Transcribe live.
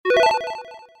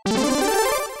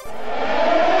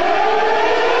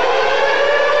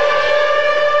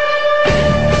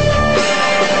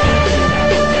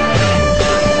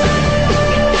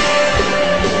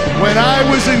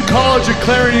college at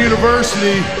Clarion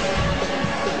University,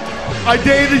 I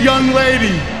dated a young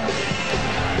lady.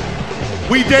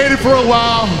 We dated for a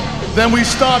while, then we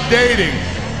stopped dating.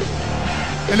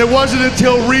 And it wasn't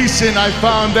until recent I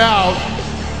found out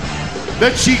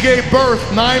that she gave birth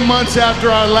 9 months after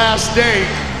our last date.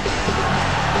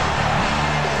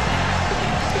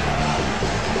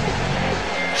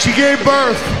 She gave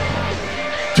birth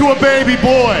to a baby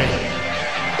boy.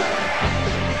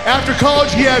 After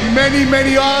college, he had many,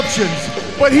 many options,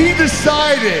 but he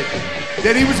decided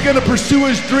that he was going to pursue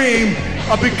his dream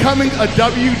of becoming a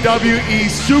WWE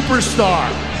superstar.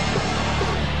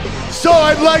 So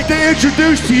I'd like to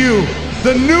introduce to you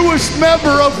the newest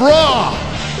member of Raw,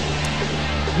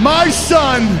 my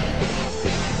son.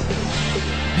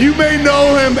 You may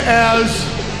know him as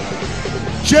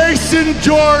Jason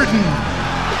Jordan.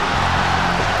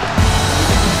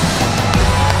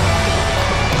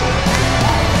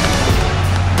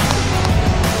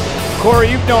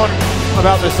 Corey, you've known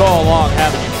about this all along,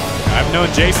 haven't you? I've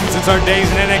known Jason since our days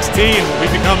in NXT, and we've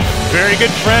become very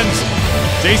good friends.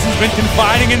 Jason's been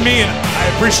confiding in me, and I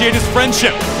appreciate his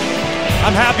friendship.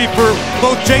 I'm happy for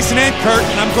both Jason and Kurt,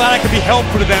 and I'm glad I could be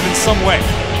helpful to them in some way.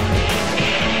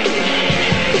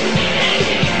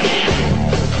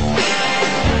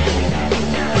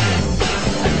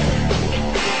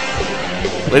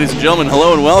 Ladies and gentlemen,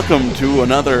 hello and welcome to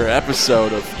another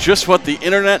episode of Just What the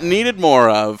Internet Needed More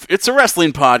Of. It's a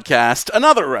wrestling podcast,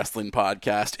 another wrestling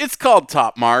podcast. It's called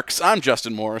Top Marks. I'm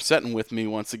Justin Morissette, and with me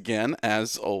once again,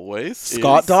 as always,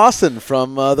 Scott Dawson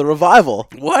from The Revival.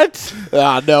 What?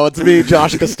 No, it's me,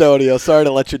 Josh Custodio. Sorry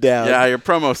to let you down. Yeah, your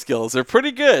promo skills are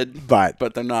pretty good, But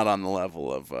they're not on the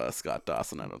level of Scott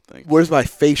Dawson, I don't think. where's my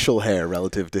facial hair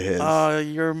relative to his?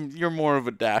 You're more of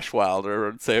a Dash Wilder,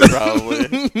 I'd say,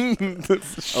 probably.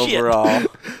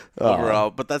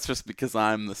 Overall, but that's just because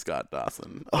I'm the Scott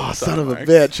Dawson. Oh, son of a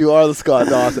bitch. You are the Scott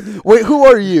Dawson. Wait, who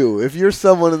are you? If you're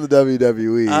someone in the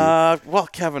WWE. Well,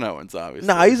 Kevin Owens, obviously.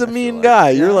 Nah, he's a mean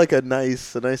guy. You're like a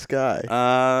nice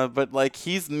guy. But like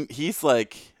he's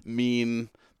like mean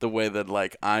the way that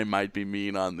like I might be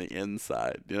mean on the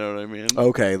inside. You know what I mean?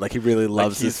 Okay, like he really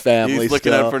loves like his family. He's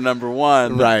looking out for number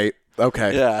one. Right.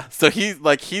 Okay. Yeah. So he's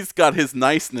got his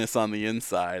niceness on the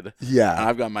inside. Yeah. And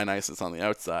I've got my niceness on the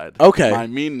outside. Okay. My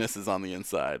meanness is on the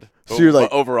inside. So you're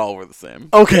like, but overall we're the same.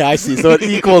 Okay, I see. So it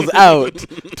equals out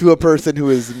to a person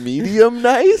who is medium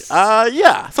nice?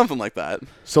 Yeah, something like that.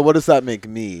 So what does that make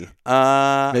me?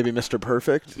 Maybe Mr.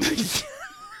 Perfect?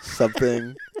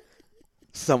 Something.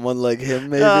 Someone like him,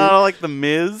 maybe? Like The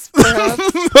Miz, perhaps?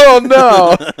 Oh,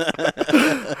 no.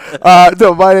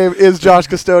 No, my name is Josh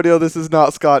Custodio. This is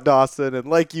not Scott Dawson. And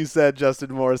like you said, Justin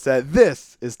Morissette,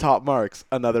 this is Top Marks,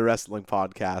 another wrestling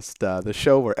podcast. The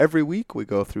show where every week we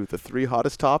go through the 3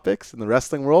 hottest topics in the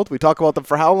wrestling world. We talk about them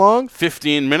for how long?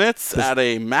 15 minutes at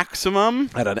a maximum.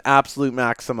 At an absolute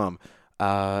maximum.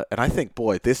 And I think,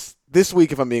 boy, this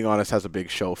week, if I'm being honest, has a big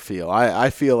show feel. I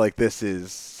feel like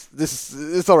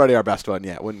it's already our best one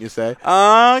yet, wouldn't you say?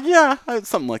 Yeah,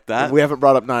 something like that. We haven't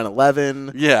brought up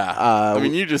 9/11. Yeah, I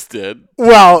mean, you just did.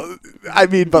 Well, I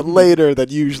mean, but later than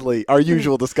usually, our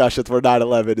usual discussions where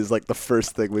 9/11 is like the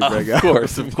first thing we bring up.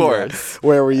 Of course.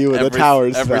 Where were you when the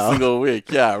towers fell? Every single week,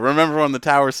 yeah. Remember when the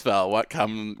towers fell? What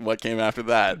came after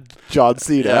that? John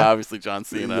Cena. Yeah, obviously John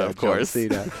Cena, of course.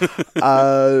 John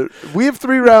Cena. We have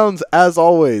 3 rounds, as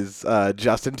always.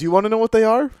 Justin, do you want to know what they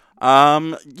are?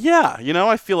 Yeah,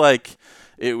 I feel like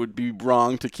it would be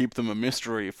wrong to keep them a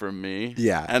mystery from me.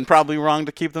 Yeah. And probably wrong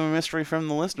to keep them a mystery from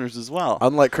the listeners as well.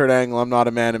 Unlike Kurt Angle, I'm not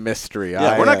a man of mystery.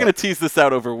 Yeah, we're not going to tease this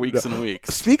out over weeks and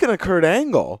weeks. Speaking of Kurt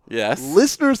Angle, yes,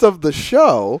 listeners of the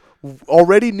show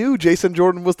already knew Jason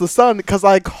Jordan was the son because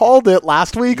I called it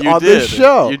last week this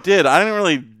show. You did. I didn't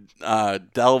really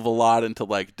delve a lot into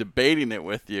like debating it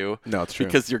with you. No, it's true.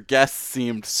 Because your guests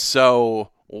seemed so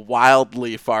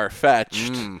wildly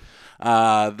far-fetched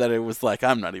that it was like,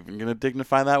 I'm not even going to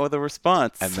dignify that with a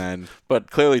response. And then,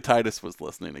 but clearly Titus was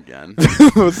listening again.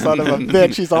 Son of a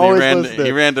bitch, he's always listening.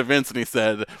 He ran to Vince and he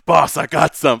said, "Boss, I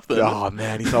got something." Oh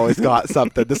man, he's always got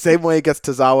something. The same way he gets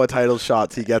Tozawa title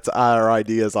shots, he gets our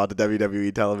ideas onto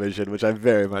WWE television, which I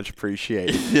very much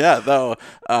appreciate. Yeah, though,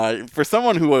 for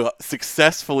someone who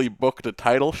successfully booked a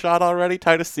title shot already,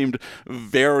 Titus seemed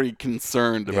very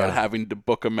concerned about having to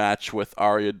book a match with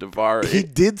Arya Daivari. He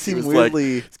did seem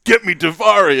weirdly... Like, get me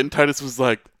Daivari! And Titus was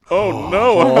like, Oh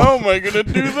no, how am I going to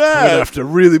do I'm gonna that? have to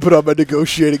really put on my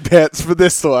negotiating pants for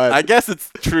this one. I guess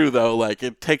it's true, though. Like,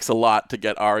 it takes a lot to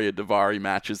get Arya Daivari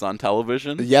matches on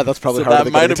television. Yeah, that's probably So harder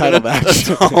that than getting a might have title been match.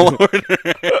 a tall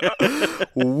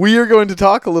order. We are going to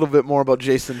talk a little bit more about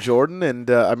Jason Jordan and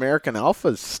American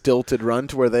Alpha's stilted run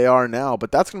to where they are now,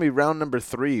 but that's going to be round number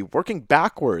 3. Working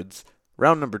backwards,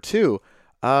 round number 2.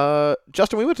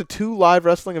 Justin, we went to 2 live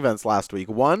wrestling events last week.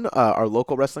 One, our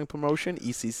local wrestling promotion,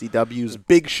 ECCW's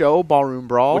Big Show, Ballroom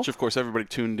Brawl. Which, of course, everybody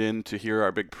tuned in to hear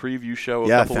our big preview show a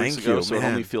Yeah, couple thank weeks ago, you, so it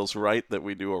man. only feels right that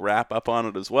we do a wrap-up on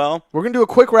it as well. We're going to do a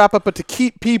quick wrap-up, but to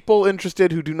keep people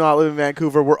interested who do not live in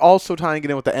Vancouver, we're also tying it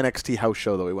in with the NXT house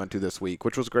show that we went to this week,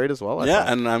 which was great as well. I Yeah,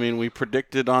 thought. and I mean, we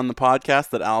predicted on the podcast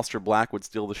that Aleister Black would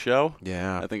steal the show.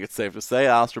 Yeah. I think it's safe to say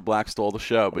Aleister Black stole the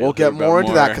show. But We'll you'll hear get more about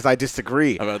into that because I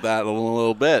disagree. about that in a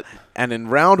little bit. And in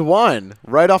round 1,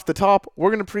 right off the top,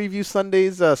 we're going to preview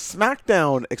Sunday's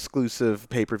SmackDown exclusive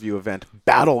pay-per-view event,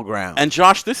 Battleground. And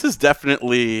Josh, this is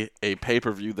definitely a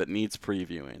pay-per-view that needs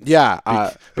previewing. Yeah.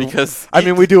 Because I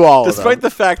mean, we do all of despite them.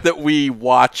 the fact that we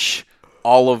watch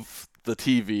all of the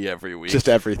TV every week. Just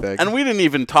everything. And we didn't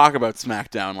even talk about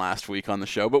SmackDown last week on the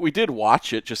show, but we did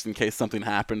watch it just in case something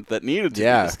happened that needed to be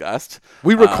discussed.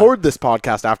 We record this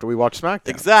podcast after we watch SmackDown.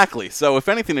 Exactly. So if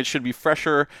anything, it should be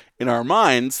fresher in our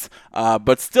minds.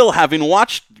 But still, having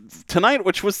watched tonight,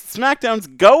 which was SmackDown's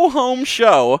go-home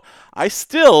show, I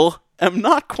still am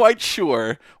not quite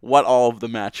sure what all of the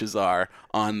matches are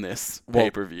on this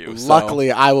pay-per-view.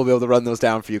 Luckily, I will be able to run those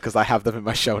down for you because I have them in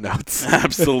my show notes.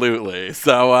 Absolutely.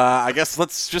 So I guess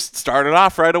let's just start it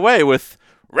off right away with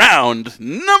round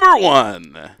number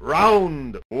 1.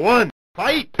 Round 1.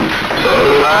 Fight!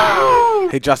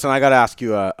 Hey, Justin, I got to ask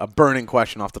you a burning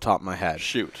question off the top of my head.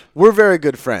 Shoot. We're very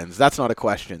good friends. That's not a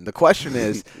question. The question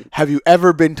is, have you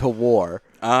ever been to war?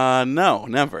 No,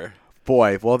 never.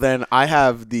 Boy, well then I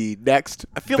have the next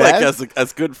I feel best. like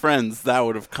as good friends, that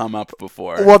would have come up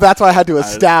before. Well, that's why I had to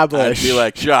establish. I'd be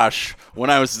like, Josh,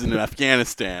 when I was in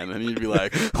Afghanistan, and you'd be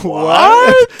like,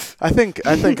 what? I think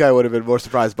I would have been more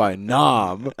surprised by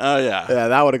Nam. Oh, yeah. Yeah,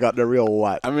 that would have gotten a real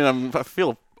what. I mean, I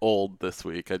feel old this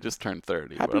week. I just turned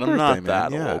 30, Happy but birthday, I'm not man.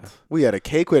 that Yeah. old. We had a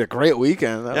cake. We had a great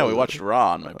weekend. Yeah, we watched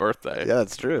Raw on my birthday. Yeah,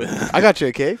 that's true. I got you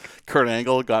a cake. Kurt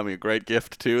Angle got me a great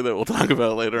gift, too, that we'll talk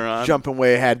about later on. Jumping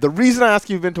way ahead. The reason I ask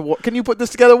you if you've been to war. Can you put this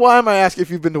together? Why am I asking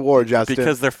if you've been to war, Justin?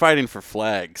 Because they're fighting for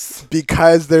flags.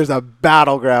 Because there's a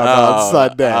battleground on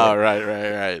Sunday. Oh,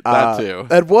 right. That too.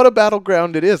 And what a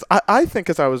battleground it is. I think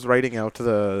as I was writing out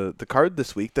the card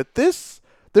this week that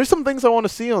there's some things I want to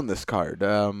see on this card.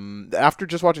 After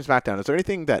just watching SmackDown, is there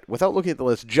anything that, without looking at the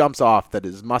list, jumps off that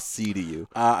is must-see to you?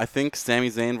 I think Sami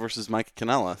Zayn versus Mike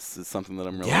Kanellis is something that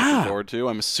I'm really looking forward to.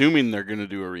 I'm assuming they're going to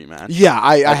do a rematch. Yeah,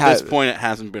 At this point, it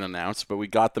hasn't been announced, but we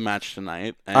got the match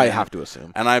tonight. And, I have to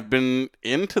assume. And I've been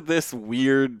into this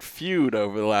weird feud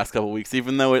over the last couple of weeks,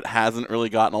 even though it hasn't really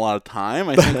gotten a lot of time.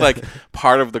 I think like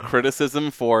part of the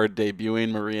criticism for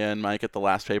debuting Maria and Mike at the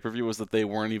last pay-per-view was that they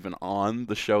weren't even on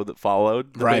the show that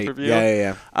followed the pay-per-view.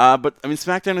 Yeah. But I mean,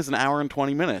 SmackDown is an hour and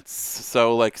 20 minutes,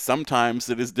 so like sometimes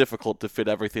it is difficult to fit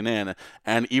everything in.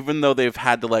 And even though they've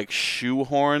had to like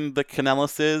shoehorn the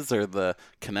Kanellises or the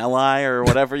Kanelli or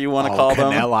whatever you want to call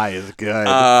them, Kanelli is good.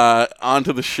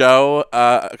 onto the show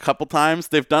a couple times,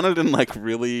 they've done it in like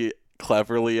really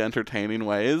cleverly entertaining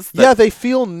ways. Yeah, they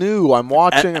feel new. I'm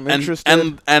watching. I'm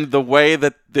interested. And the way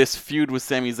that this feud with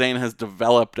Sami Zayn has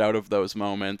developed out of those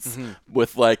moments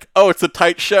with like, oh, it's a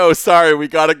tight show. Sorry, we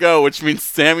gotta go, which means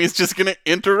Sammy's just gonna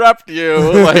interrupt you.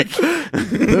 Like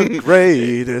the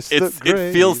greatest. It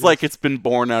feels like it's been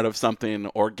born out of something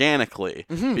organically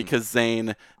because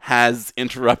Zayn has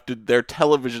interrupted their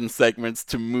television segments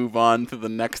to move on to the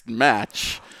next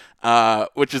match.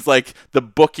 Which is like the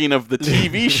booking of the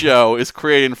TV show is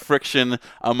creating friction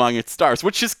among its stars,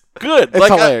 which is good. It's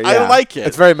like hilarious. I like it.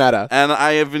 It's very meta. And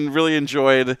I have really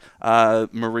enjoyed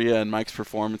Maria and Mike's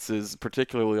performances,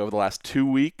 particularly over the last 2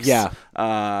 weeks. Yeah.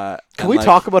 Can we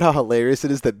talk about how hilarious it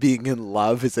is that being in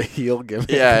love is a heel gimmick?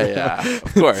 Yeah,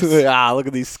 of course. Look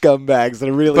at these scumbags that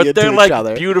are really But into they're each like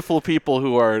other. beautiful people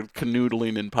who are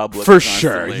canoodling in public. For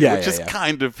sure. constantly, Yeah, which yeah, is yeah.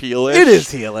 kind of heelish. It is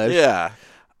heelish. Yeah.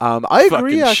 I agree,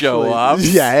 Fucking actually.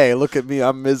 show-offs. Yeah, hey, look at me.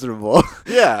 I'm miserable.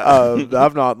 Yeah.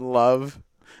 I'm not in love.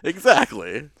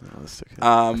 Exactly.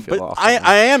 But But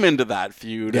I am into that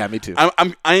feud. Yeah, me too.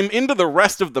 I'm into the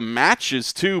rest of the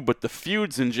matches too, but the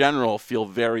feuds in general feel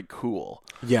very cool.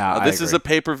 Yeah, This is a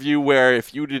pay-per-view where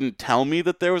if you didn't tell me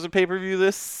that there was a pay-per-view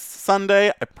this Sunday,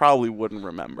 I probably wouldn't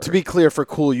remember. To be clear, for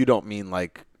cool, you don't mean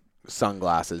like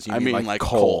sunglasses. You I mean like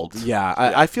cold. cold. Yeah,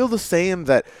 I feel the same.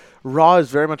 That Raw has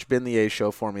very much been the A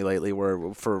show for me lately,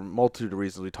 where for a multitude of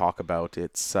reasons we talk about,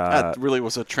 it's that really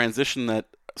was a transition that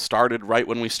started right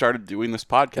when we started doing this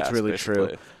podcast. It's really basically.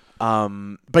 true.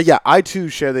 But yeah, I too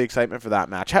share the excitement for that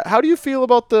match. How do you feel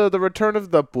about the return of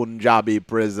the Punjabi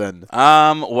prison?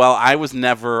 Well, I was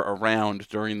never around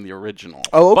during the original.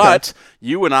 Oh, okay. But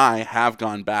you and I have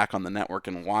gone back on the network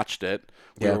and watched it.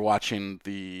 We Yeah. were watching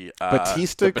the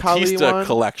Batista the Khali Batista one?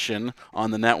 collection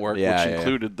on the network, Yeah, which yeah.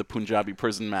 included the Punjabi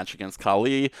prison match against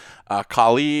Khali.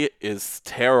 Khali is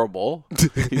terrible.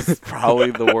 He's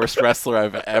probably the worst wrestler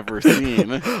I've ever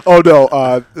seen. Oh no,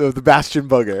 the Bastion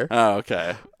Booger. Oh,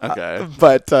 okay. Okay.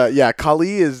 But yeah,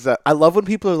 Khali is. I love when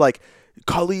people are like,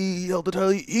 Khali held the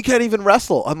title. He can't even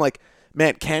wrestle. I'm like,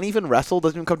 man, can't even wrestle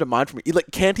doesn't even come to mind for me. He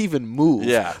can't even move.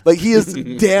 Yeah. Like he is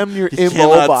damn near He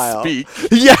immobile. cannot speak.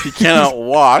 Yeah, He cannot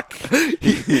walk.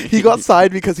 he got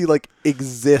signed because he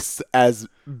exists as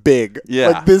big. Yeah.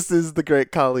 Like this is the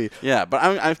great Khali. Yeah, but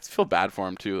I feel bad for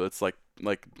him too. It's like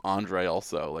Andre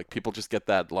also. Like people just get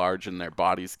that large and their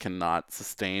bodies cannot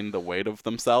sustain the weight of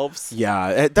themselves.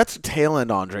 Yeah, that's tail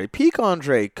end Andre. Peak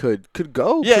Andre could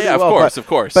go. Yeah, pretty yeah, well, of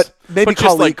course. But maybe just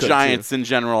Khali like could, giants too. in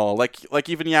general, like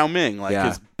even Yao Ming, Yeah.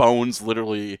 his bones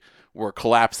literally were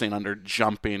collapsing under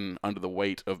jumping under the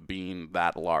weight of being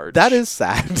that large. That is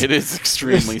sad. It is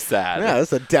extremely sad. Yeah,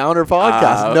 it's a downer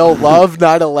podcast. No love,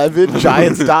 9/11,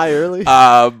 Giants die early.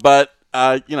 But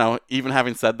even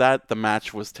having said that, the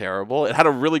match was terrible. It had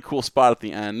a really cool spot at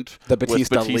the end. The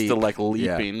Batista with Batista leap.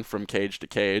 leaping from cage to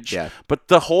cage. Yeah. But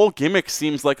the whole gimmick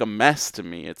seems like a mess to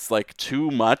me. It's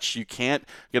too much. You can't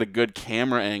get a good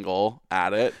camera angle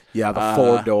at it. Yeah, the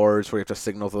 4 doors where you have to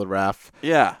signal to the ref.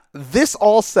 Yeah. This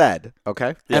all said,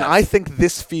 okay? Yes. And I think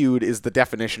this feud is the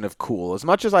definition of cool. As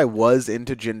much as I was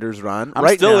into Jinder's run, I'm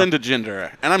right still now, into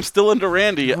Jinder, and I'm still into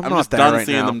Randy. I'm not just there done right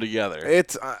seeing now. them together.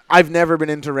 It's I've never been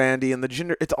into Randy and the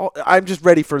Jinder. I'm just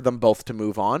ready for them both to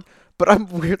move on. But I'm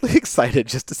weirdly excited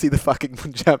just to see the fucking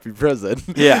Punjabi prison.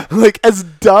 Yeah. As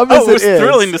dumb as it was it is.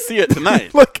 thrilling to see it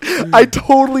tonight. Look, I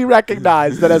totally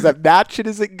recognize that as a match it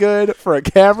isn't good, for a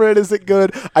camera it isn't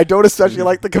good. I don't especially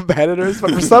like the competitors, but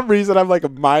for some reason I'm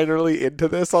minorly into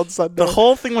this on Sunday. The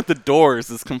whole thing with the doors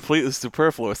is completely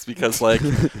superfluous because,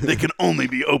 they can only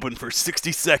be open for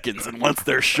 60 seconds, and once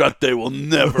they're shut, they will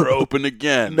never open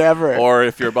again. Never. Or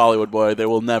if you're a Bollywood boy, they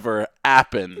will never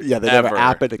happen. Yeah, they never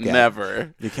happen again.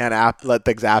 Never. You can't let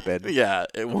things happen. Yeah,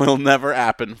 it will never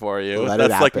happen for you. Let it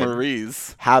That's like happen.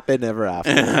 Marie's. Happen, never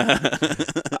happen.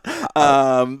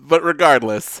 But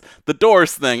regardless, the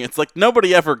doors thing, it's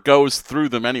nobody ever goes through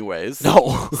them anyways.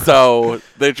 No. So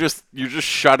you're just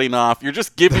shutting off. You're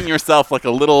just giving yourself a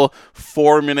little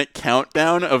 4-minute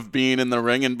countdown of being in the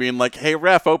ring and being like, hey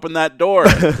ref, open that door.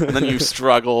 And then you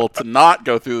struggle to not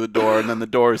go through the door, and then the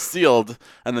door is sealed,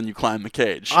 and then you climb the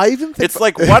cage. I even think it's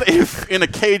what if in a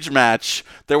cage match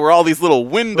there were all these little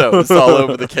windows all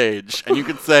over the cage, and you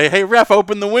could say, hey ref,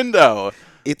 open the window.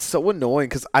 It's so annoying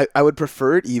because I would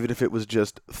prefer it even if it was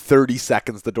just 30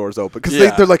 seconds the door's open. Because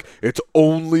Yeah. they're like, it's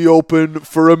only open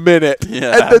for a minute.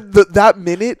 Yeah. And then that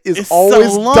minute is It's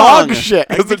always so long. dog shit.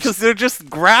 Because they're just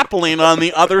grappling on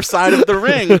the other side of the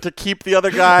ring to keep the other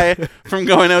guy from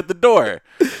going out the door.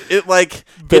 It's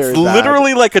Very bad.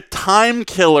 literally like a time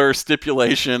killer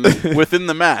stipulation within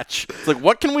the match. It's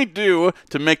what can we do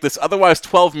to make this otherwise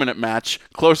 12-minute match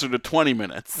closer to 20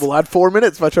 minutes? We'll add 4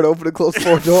 minutes if I try to open and close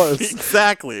 4 doors.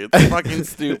 Exactly. It's fucking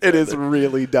stupid. It is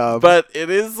really dumb. But it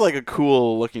is a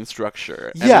cool looking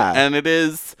structure. And, Yeah. And it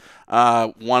is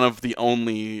one of the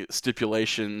only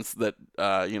stipulations that,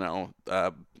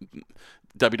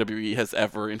 WWE has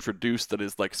ever introduced that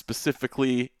is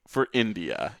specifically for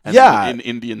India. And Yeah. an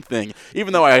Indian thing.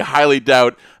 Even though I highly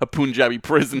doubt a Punjabi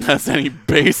prison has any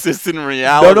basis in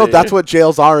reality. No, that's what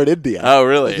jails are in India. Oh,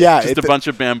 really? Yeah, Just a bunch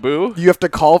of bamboo? You have to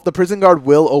call, the prison guard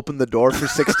will open the door for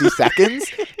 60 seconds,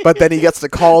 but then he gets to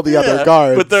call the other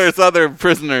guards. But there's other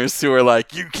prisoners who are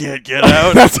like, you can't get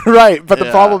out. That's right. But the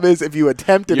Yeah. problem is if you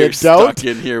attempt it You're and don't, stuck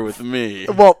in here with me.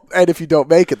 well, and if you don't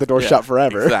make it, the door's Yeah, shut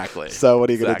forever. Exactly. So what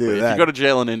are you going to do If then? you go to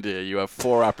jail in India, you have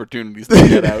 4 opportunities to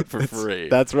get out for free.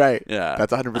 That's right. Yeah.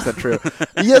 That's 100% true.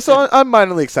 Yeah, so I'm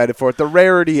minorly excited for it. The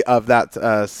rarity of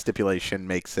that stipulation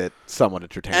makes it somewhat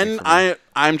entertaining And for me.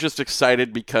 I'm just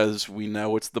excited because we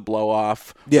know it's the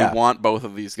blow-off. Yeah. We want both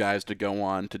of these guys to go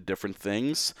on to different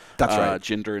things. That's right.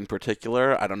 Jinder in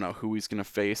particular. I don't know who he's going to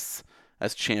face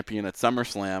as champion at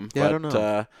SummerSlam. Yeah, I but don't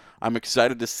know. I'm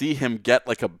excited to see him get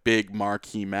a big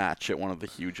marquee match at one of the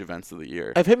huge events of the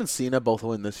year. If him and Cena both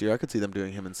win this year, I could see them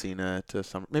doing him and Cena to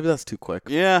some. Maybe that's too quick.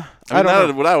 Yeah. I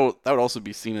don't that would also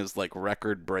be seen as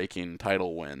record-breaking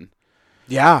title win.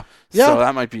 Yeah. So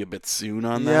that might be a bit soon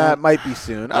on that. Yeah, it might be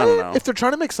soon. I don't know. If they're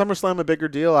trying to make SummerSlam a bigger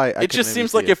deal, it just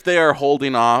seems like if they are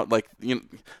holding off, like,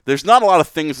 there's not a lot of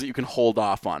things that you can hold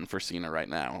off on for Cena right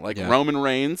now. Like Roman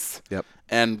Reigns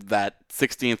and that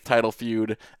 16th title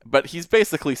feud. But he's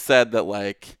basically said that,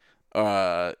 like,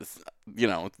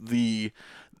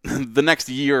 the next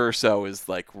year or so is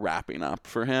like wrapping up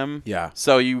for him. Yeah.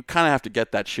 So you kind of have to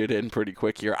get that shit in pretty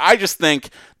quick here. I just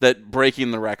think that breaking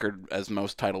the record as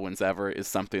most title wins ever is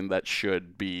something that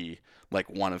should be like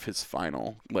one of his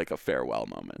final, like a farewell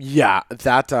moment. Yeah,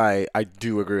 that I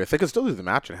do agree with. They could still do the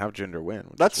match and have Jinder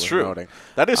win. That's true. Noting.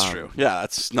 That is true. Yeah,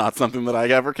 that's not something that I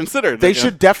ever considered. They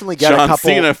should definitely get John a couple.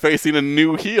 Cena facing a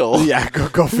new heel. Yeah,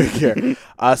 go figure.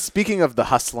 Speaking of the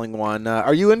hustling one,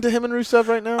 are you into him and Rusev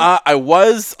right now? I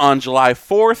was on July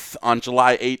 4th. On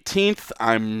July 18th,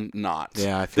 I'm not.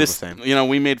 Yeah, I feel the same.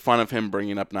 We made fun of him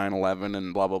bringing up 9/11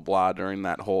 and blah, blah, blah during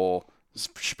that whole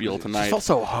spiel tonight. It felt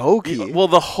so hokey. Well,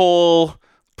 the whole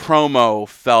promo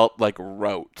felt like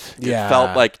rote. Yeah. It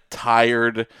felt like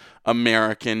tired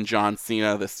American John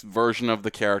Cena, this version of the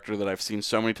character that I've seen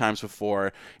so many times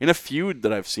before, in a feud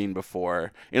that I've seen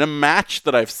before, in a match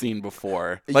that I've seen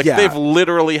before. Like, they've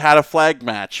literally had a flag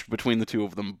match between the two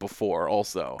of them before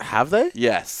also. Have they?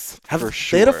 Yes, for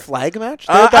sure. They had a flag match?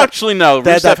 Actually, no.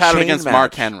 Rusev had it against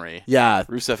Mark Henry. Yeah.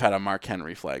 Rusev had a Mark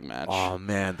Henry flag match. Oh,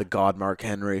 man, the god Mark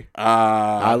Henry.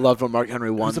 I loved when Mark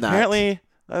Henry won that. Apparently,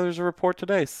 there's a report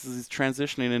today. He's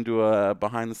transitioning into a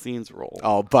behind-the-scenes role.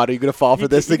 Oh, bud, are you gonna fall for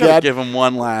this you again? Gotta give him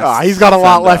one last. He's got a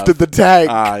lot left in the tank.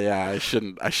 Yeah, I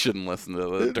shouldn't listen to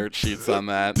the dirt sheets on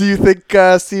that. Do you think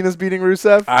Cena's beating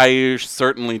Rusev? I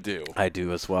certainly do. I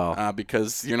do as well.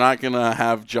 Because you're not gonna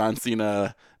have John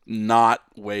Cena not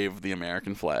wave the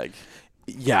American flag.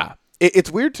 Yeah, it's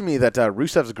weird to me that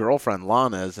Rusev's girlfriend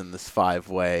Lana is in this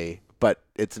 5-way, but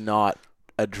it's not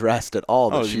addressed at all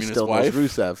that she still knows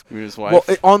Rusev. You mean his wife?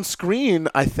 Well, on screen,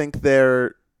 I think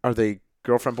are they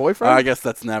girlfriend boyfriend? I guess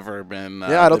that's never been.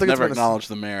 I don't think never it's acknowledged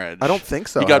the marriage. I don't think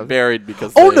so. He got buried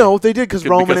because. No, they did because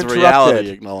Roman interrupted. Reality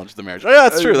acknowleded the marriage. Oh, yeah,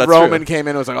 that's true. That's Roman true. came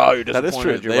in and was like, "Oh, you're disappointed."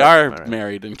 That is true. They are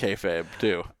married in kayfabe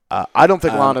too. I don't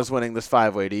think Lana's winning this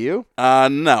 5-way. Do you?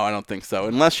 No, I don't think so.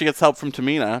 Unless she gets help from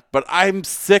Tamina. But I'm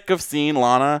sick of seeing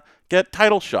Lana get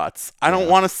title shots. I don't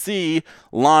want to see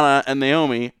Lana and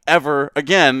Naomi ever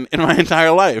again in my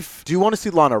entire life. Do you want to see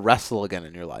Lana wrestle again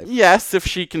in your life? Yes, if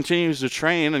she continues to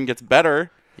train and gets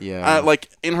better. Yeah.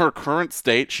 Like, in her current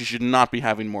state, she should not be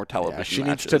having more television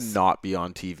matches. She needs to not be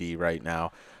on TV right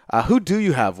now. Who do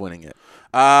you have winning it?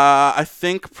 I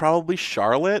think probably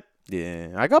Charlotte. Yeah,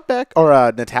 I got Beck or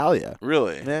Natalia.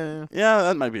 Really? Yeah. Yeah,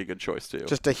 that might be a good choice too.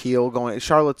 Just a heel going.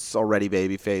 Charlotte's already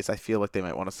babyface. I feel like they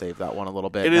might want to save that one a little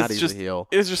bit. It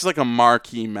is just like a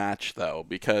marquee match though,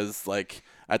 because like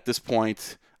at this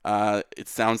point, it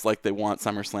sounds like they want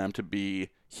SummerSlam to be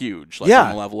huge, like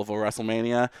on the level of a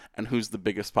WrestleMania. And who's the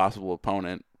biggest possible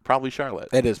opponent? Probably Charlotte.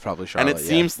 It is probably Charlotte. And it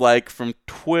seems like from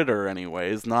Twitter,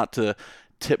 anyways, not to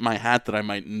tip my hat that I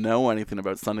might know anything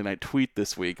about Sunday Night Tweet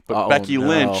this week, but Becky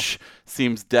Lynch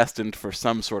seems destined for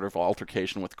some sort of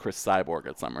altercation with Chris Cyborg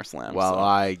at SummerSlam. Well,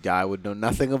 I would know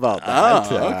nothing about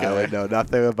that. Okay. I would know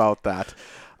nothing about that.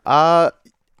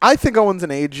 I think Owens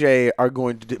and AJ are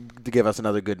going to give us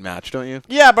another good match, don't you?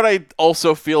 Yeah, but I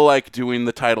also feel like doing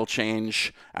the title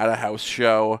change at a house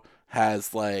show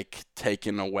has like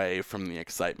taken away from the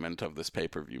excitement of this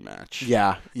pay-per-view match.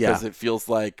 Yeah. Because it feels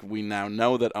like we now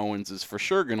know that Owens is for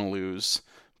sure going to lose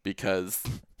because...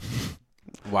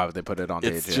 Why would they put it on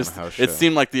AJ on a house show? It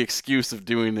seemed like the excuse of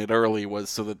doing it early was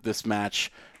so that this match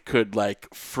could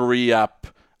like free up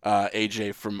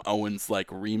AJ from Owens' like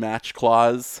rematch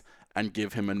clause and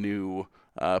give him a new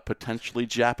potentially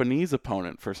Japanese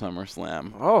opponent for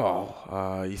SummerSlam.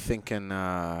 You thinking...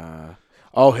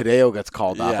 Hideo gets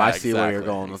called up. Yeah, I see where you're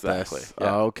going with this.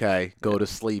 Yeah. Okay. Go to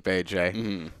sleep, AJ.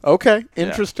 Mm-hmm. Okay.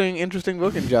 Interesting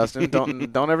booking, Justin.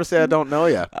 Don't ever say I don't know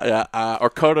you. Or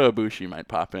Kota Ibushi might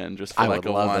pop in just for like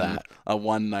a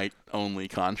one night only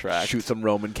contract. Shoot some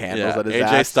Roman candles at his AJ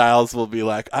ass. Styles will be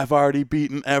like, I've already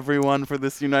beaten everyone for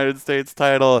this United States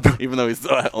title, even though he's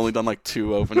only done like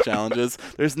 2 open challenges.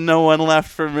 There's no one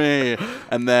left for me.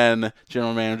 And then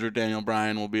General Manager Daniel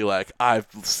Bryan will be like, I've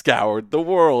scoured the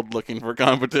world looking for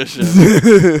competition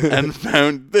and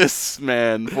found this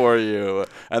man for you.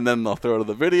 And then they'll throw to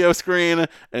the video screen,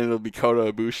 and it'll be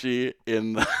Kota Ibushi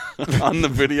on the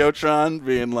Videotron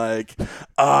being like,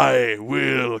 I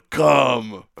will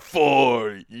come for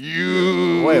for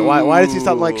you. Wait, why does he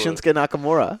sound like Shinsuke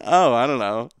Nakamura? Oh, I don't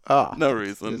know. Oh. No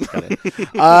reason.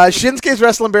 Shinsuke's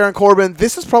wrestling Baron Corbin.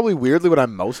 This is probably weirdly what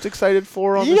I'm most excited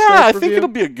for on this I think it'll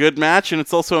be a good match, and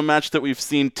it's also a match that we've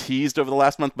seen teased over the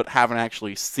last month but haven't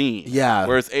actually seen. Yeah.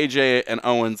 Whereas AJ and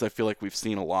Owens, I feel like we've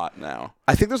seen a lot now.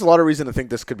 I think there's a lot of reason to think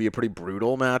this could be a pretty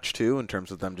brutal match, too, in terms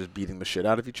of them just beating the shit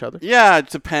out of each other. Yeah, it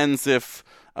depends if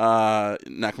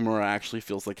Nakamura actually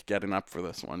feels like getting up for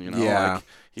this one, you know? Yeah. Like,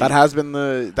 That has been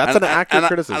that's an accurate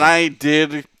criticism. And I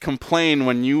did complain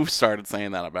when you started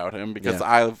saying that about him because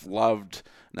I've loved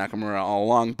Nakamura all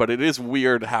along, but it is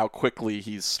weird how quickly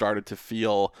he's started to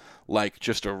feel like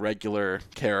just a regular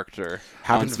character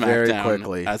on SmackDown very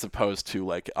quickly. as opposed to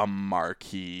like a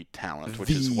marquee talent, which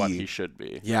is what he should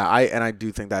be. Yeah, I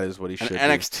do think that is what he should be.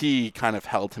 NXT kind of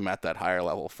held him at that higher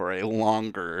level for a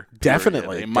longer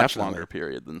Definitely. period, a much longer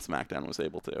period than SmackDown was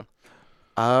able to.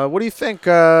 What do you think?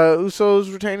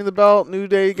 Usos retaining the belt, New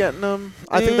Day getting them?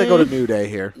 I think they go to New Day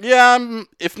here. Yeah,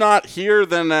 if not here,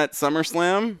 then at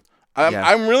SummerSlam.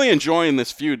 I'm really enjoying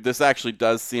this feud. This actually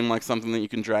does seem like something that you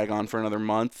can drag on for another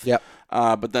month. Yep.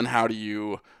 But then how do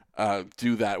you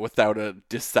do that without a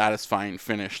dissatisfying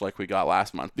finish like we got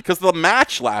last month? Because the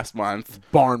match last month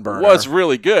Barn burner. was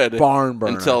really good Barn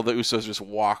burner. until the Usos just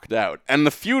walked out. And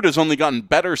the feud has only gotten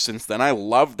better since then. I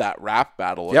loved that rap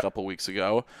battle a couple weeks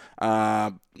ago.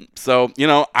 So, you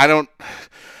know, I'll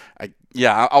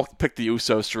pick the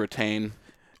Usos to retain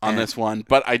on this one,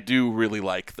 but I do really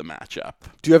like the matchup.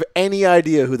 Do you have any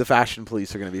idea who the Fashion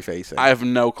Police are going to be facing? I have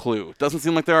no clue. Doesn't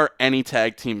seem like there are any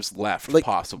tag teams left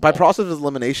possible. By process of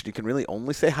elimination, you can really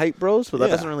only say Hype Bros, but that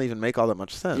doesn't really even make all that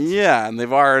much sense. Yeah, and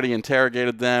they've already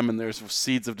interrogated them, and there's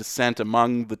seeds of dissent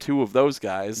among the two of those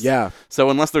guys. Yeah.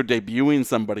 So unless they're debuting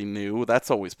somebody new,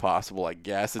 that's always possible, I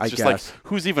guess. It's just like,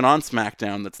 who's even on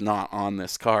SmackDown that's not on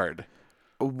this card?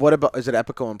 What about, is it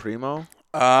Epico and Primo?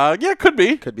 Yeah, could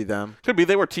be. Could be them. Could be.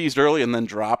 They were teased early and then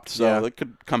dropped, so they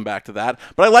could come back to that.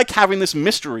 But I like having this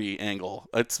mystery angle.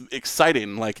 It's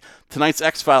exciting. Like, tonight's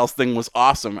X-Files thing was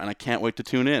awesome, and I can't wait to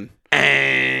tune in.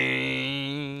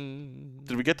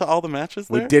 Did we get to all the matches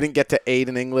there? We didn't get to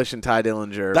Aiden English and Ty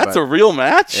Dillinger. That's a real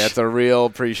match? Yeah, it's a real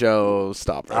pre-show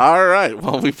stopper. All right.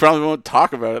 Well, we probably won't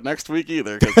talk about it next week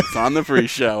either because it's on the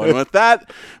pre-show. And with that,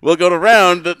 we'll go to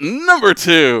round number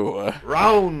 2.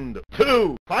 Round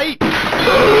 2, fight!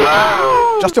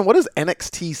 Justin, what does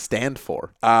NXT stand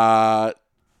for?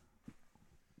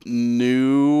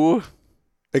 New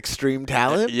Extreme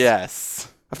Talent? Yes.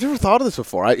 I've never thought of this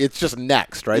before. It's just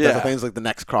next, right? Yeah. That's the thing's like the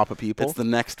next crop of people. It's the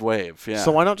next wave, yeah.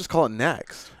 So why not just call it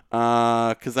next?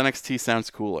 Because NXT sounds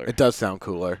cooler. It does sound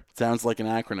cooler. It sounds like an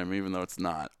acronym, even though it's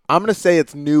not. I'm going to say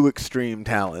it's New Extreme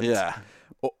Talent. Yeah.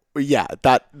 Yeah,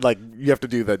 that, like, you have to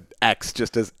do the X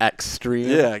just as extreme.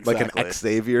 Yeah, exactly. Like an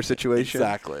X-Xavier situation.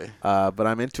 Exactly. But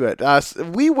I'm into it.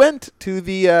 We went to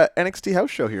the NXT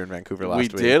house show here in Vancouver last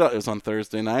week. We did. It was on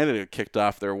Thursday night. It kicked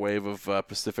off their wave of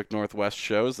Pacific Northwest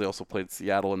shows. They also played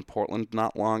Seattle and Portland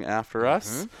not long after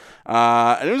us.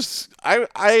 And it was,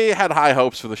 I had high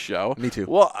hopes for the show. Me too.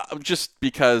 Well, just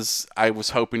because I was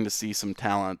hoping to see some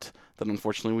talent that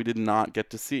unfortunately we did not get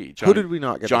to see. Who did we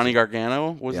not get Johnny to see?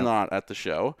 Gargano was not at the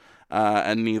show,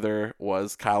 and neither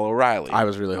was Kyle O'Reilly. I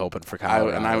was really hoping for Kyle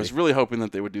O'Reilly. And I was really hoping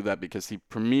that they would do that because he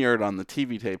premiered on the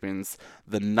TV tapings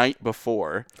the night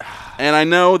before. And I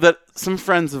know that some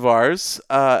friends of ours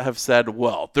have said,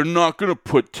 well, they're not going to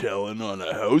put talent on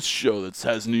a house show that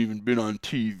hasn't even been on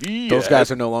TV Those yet.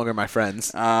 guys are no longer my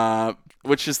friends.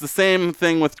 Which is the same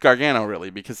thing with Gargano, really,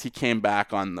 because he came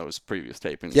back on those previous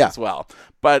tapings as well.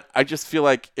 But I just feel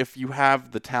like if you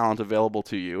have the talent available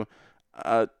to you,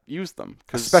 use them.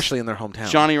 Especially in their hometown.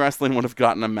 Johnny Wrestling would have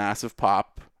gotten a massive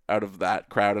pop out of that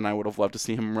crowd, and I would have loved to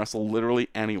see him wrestle literally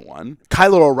anyone.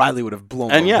 Kyle O'Reilly would have blown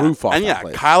the roof off that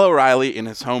place. Kyle O'Reilly in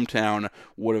his hometown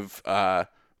would have...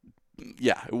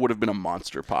 it would have been a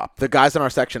monster pop. The guys in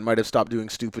our section might have stopped doing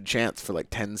stupid chants for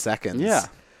like 10 seconds. Yeah.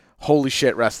 Holy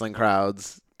shit, wrestling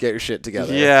crowds. Get your shit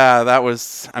together. Yeah, that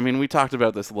was... I mean, we talked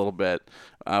about this a little bit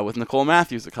with Nicole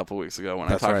Matthews a couple weeks ago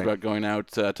when I talked about going out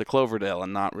to Cloverdale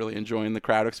and not really enjoying the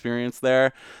crowd experience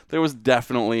there. There was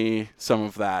definitely some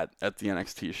of that at the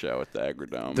NXT show at the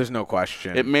Agrodome. There's no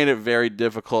question. It made it very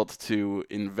difficult to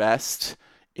invest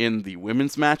in the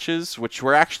women's matches, which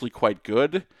were actually quite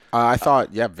good. I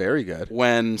thought, very good.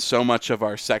 When so much of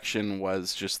our section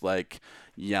was just like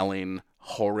yelling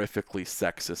horrifically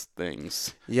sexist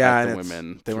things at the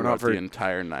women throughout the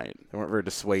entire night. They weren't very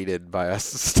dissuaded by us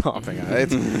stopping it.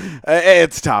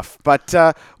 It's tough. But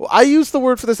I use the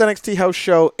word for this NXT house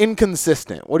show,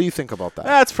 inconsistent. What do you think about that?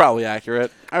 That's probably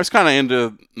accurate. I was kind of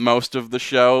into most of the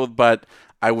show, but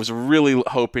I was really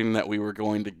hoping that we were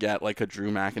going to get like a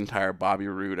Drew McIntyre, Bobby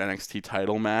Roode NXT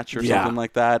title match or something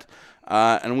like that.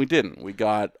 And we didn't. We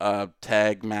got a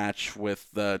tag match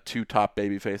with the 2 top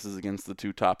baby faces against the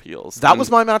 2 top heels. That was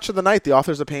my match of the night, the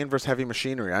Authors of Pain versus Heavy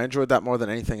Machinery. I enjoyed that more than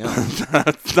anything else.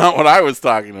 That's not what I was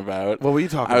talking about. What were you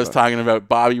talking about? I was talking about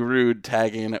Bobby Roode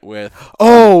tagging it with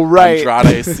right.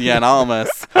 Andrade Cien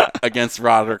Almas against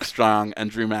Roderick Strong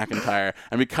and Drew McIntyre.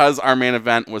 And because our main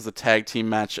event was a tag team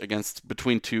match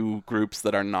between 2 groups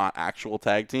that are not actual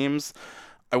tag teams,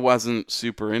 I wasn't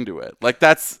super into it. Like,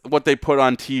 that's what they put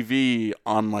on TV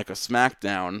on, like, a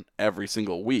SmackDown every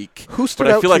single week. Who stood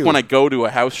But I out feel to like you? when I go to a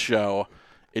house show,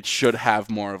 it should have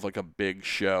more of, like, a big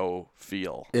show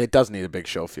feel. It does need a big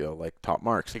show feel, like Top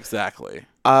Marks. Exactly.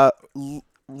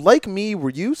 Like me, were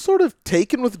you sort of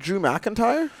taken with Drew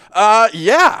McIntyre?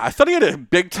 Yeah. I thought he had a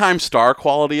big-time star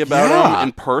quality about him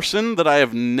in person that I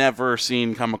have never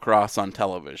seen come across on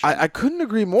television. I couldn't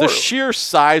agree more. The sheer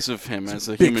size of him as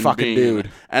a big human fucking being.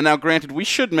 dude. And now, granted, we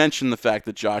should mention the fact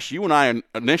that, Josh, you and I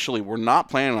initially were not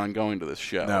planning on going to this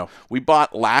show. No. We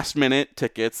bought last-minute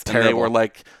tickets, and they Terrible. were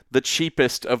like the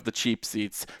cheapest of the cheap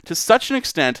seats, to such an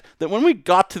extent that when we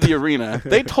got to the arena,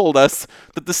 they told us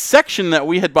that the section that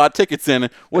we had bought tickets in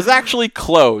was actually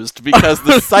closed because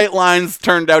the sight lines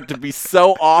turned out to be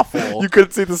so awful. You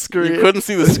couldn't see the screen. You couldn't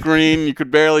see the screen. You could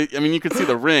barely. I mean, you could see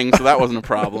the ring, so that wasn't a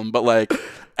problem. But like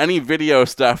any video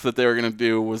stuff that they were gonna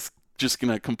do was just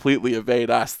gonna completely evade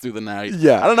us through the night.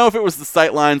 Yeah. I don't know if it was the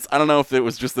sight lines. I don't know if it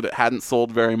was just that it hadn't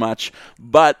sold very much.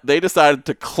 But they decided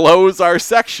to close our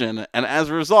section, and as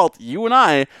a result, you and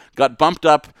I got bumped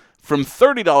up from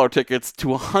 $30 tickets to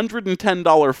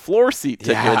 $110 floor seat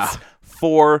tickets. Yeah.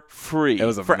 For free. It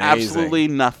was for amazing. absolutely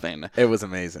nothing. It was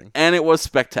amazing. And it was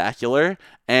spectacular.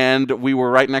 And we were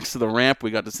right next to the ramp.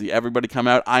 We got to see everybody come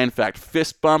out. I, in fact,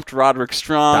 fist bumped Roderick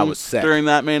Strong That was sick. during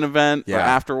that main event or Yeah.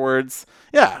 afterwards.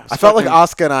 Yeah. I felt like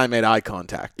Asuka and I made eye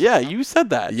contact. Yeah, you said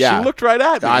that. Yeah. She looked right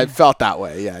at me. I felt that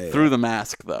way. Yeah. Through the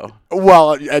mask, though.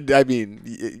 Well, I mean,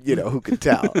 you know, who could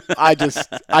tell?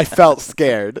 I felt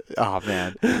scared. Oh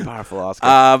man, powerful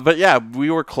Asuka. But yeah, we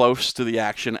were close to the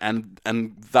action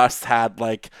and thus had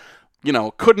like, you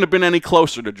know, couldn't have been any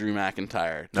closer to Drew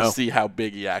McIntyre to see how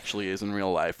big he actually is in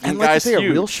real life. and like guys, you say, huge.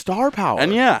 a real star power.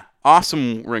 And yeah,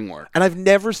 awesome ring work. And I've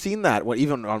never seen that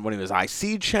even when he was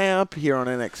IC champ here on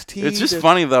NXT. It's just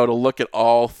funny though to look at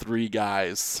all 3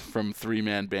 guys from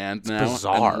 3-man band now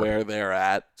bizarre. and where they're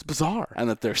at, It's bizarre. and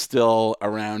that they're still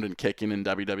around and kicking in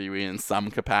WWE in some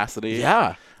capacity.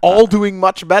 Yeah, all doing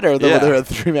much better than when they're a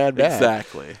 3-man band.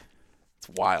 Exactly. It's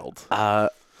wild.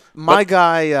 My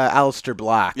guy, Aleister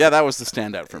Black. Yeah, that was the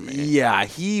standout for me. Yeah,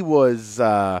 he was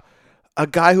a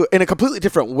guy who, in a completely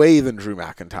different way than Drew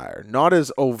McIntyre, not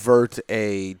as overt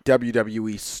a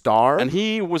WWE star. And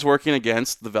he was working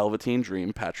against the Velveteen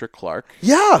Dream, Patrick Clark.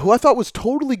 Yeah, who I thought was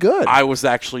totally good. I was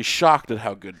actually shocked at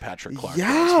how good Patrick Clark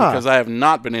was, because I have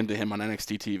not been into him on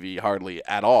NXT TV hardly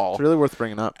at all. It's really worth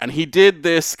bringing up. And he did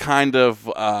this kind of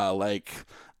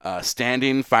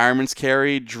standing fireman's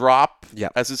carry drop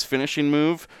as his finishing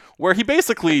move, where he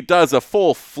basically does a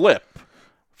full flip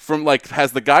from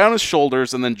has the guy on his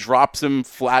shoulders and then drops him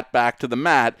flat back to the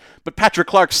mat, but Patrick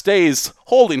Clark stays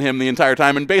holding him the entire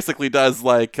time and basically does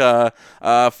Full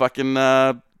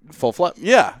flip.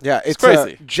 Yeah, It's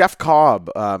crazy. Jeff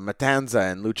Cobb,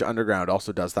 Matanza, and Lucha Underground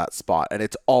also does that spot, and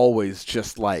it's always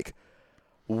just like,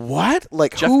 what?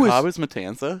 Like Jeff who Cobb is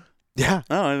Matanza? Yeah.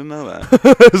 Oh, I didn't know that.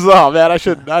 Oh man, I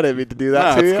didn't mean to do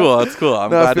that No, to it's you. cool. That's cool.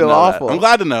 I'm No, I glad to feel know awful. that. I'm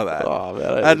glad to know that. Oh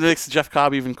man. That makes Jeff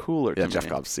Cobb even cooler. Yeah, to Jeff me.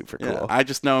 Cobb's super Yeah, cool. I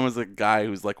just know him as a guy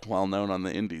who's well known on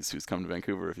the indies, who's come to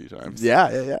Vancouver a few times. Yeah.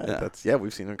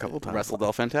 We've seen him a couple times. Wrestled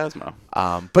El Phantasmo.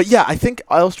 But yeah, I think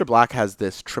Aleister Black has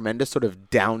this tremendous sort of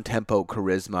down-tempo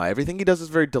charisma. Everything he does is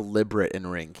very deliberate in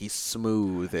ring. He's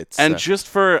smooth. It's And just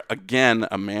for, again,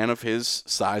 a man of his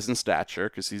size and stature,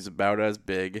 because he's about as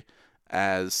big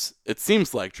as it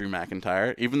seems like Drew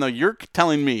McIntyre, even though you're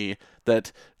telling me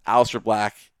that Aleister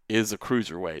Black is a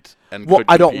cruiserweight. And well, could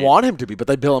I don't compete. want him to be, but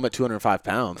they bill him at 205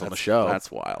 pounds on the show. That's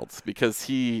wild, because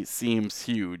he seems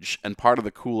huge, and part of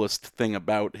the coolest thing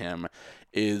about him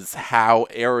is how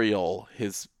aerial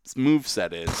his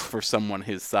moveset is for someone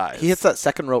his size. He hits that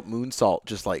second rope moonsault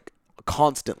just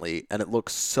constantly, and it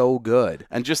looks so good.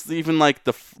 And just even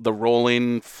the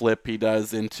rolling flip he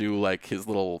does into his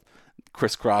little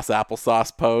crisscross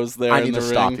applesauce pose there. I need to ring.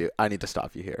 stop you. I need to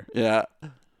stop you here. Yeah.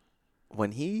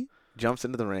 When he jumps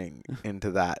into the ring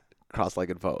into that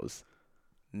cross-legged pose,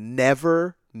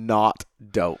 never not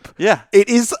dope. Yeah. It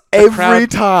is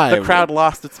time. The crowd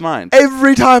lost its mind.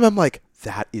 Every time I'm like,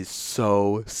 that is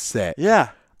so sick.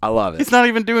 Yeah. I love it. He's not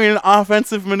even doing an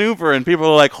offensive maneuver, and people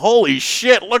are like, holy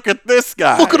shit, look at this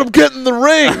guy. Look at him get in the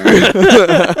ring.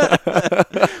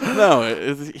 No,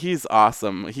 he's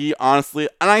awesome. He honestly,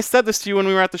 and I said this to you when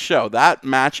we were at the show, that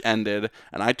match ended,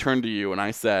 and I turned to you and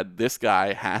I said, this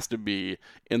guy has to be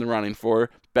in the running for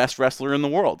best wrestler in the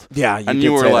world. Yeah, and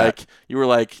you were like,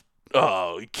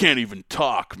 oh, he can't even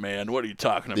talk, man. What are you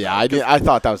talking about? Yeah, I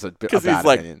thought that was a bad because he's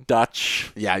like opinion.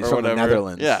 Dutch. Yeah, he's or from the whatever.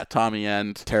 Netherlands. Yeah, Tommy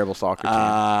End. Terrible soccer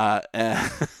team. And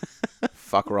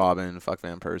Fuck Robin, fuck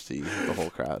Van Persie, the whole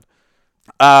crowd.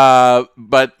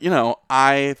 but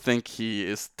I think he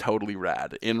is totally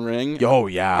rad in ring. Oh,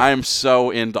 yeah. I am so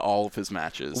into all of his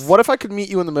matches. What if I could meet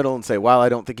you in the middle and say, while I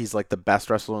don't think he's like the best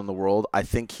wrestler in the world, I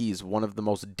think he's one of the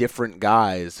most different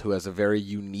guys who has a very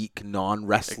unique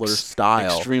non-wrestler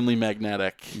style. Extremely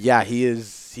magnetic. Yeah, he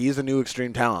is a new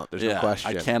extreme talent. There's no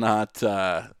question.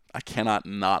 I cannot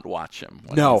not watch him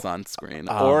when No. he's on screen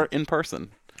or in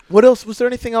person. What else? Was there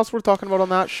anything else worth talking about on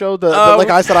that show? Like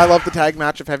I said, I love the tag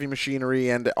match of Heavy Machinery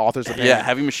and Authors of Pain. Yeah,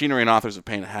 Heavy Machinery and Authors of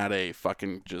Pain had a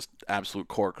fucking just absolute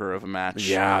corker of a match.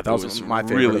 Yeah, that was my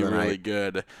favorite really, of the really night.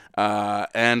 good.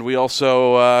 And we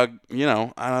also, I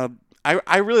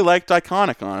really liked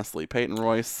Iconic, honestly. Peyton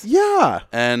Royce Yeah.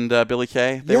 and Billy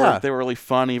Kay. They Yeah. were really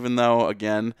fun, even though,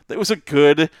 again, it was a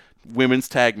good women's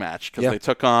tag match because Yeah. they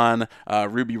took on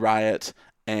Ruby Riott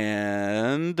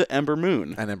and Ember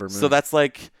Moon. So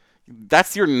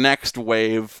that's your next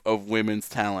wave of women's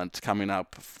talent coming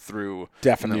up through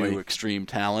Definitely. new extreme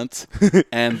talent.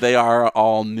 And they are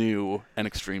all new and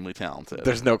extremely talented.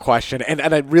 There's no question. And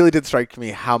it really did strike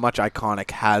me how much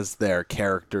Iconic has their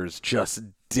characters just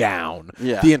down.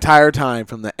 Yeah. The entire time,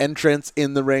 from the entrance,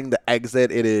 in the ring, the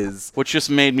exit, it is... Which just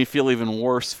made me feel even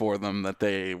worse for them that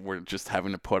they were just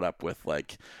having to put up with,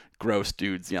 like, gross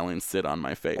dudes yelling "sit on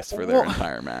my face" for their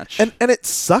entire match. And it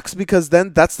sucks because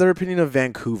then that's their opinion of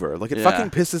Vancouver. Like, it Yeah. fucking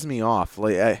pisses me off.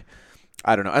 Like,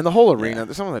 I don't know. And the whole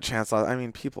arena, some of the chants, I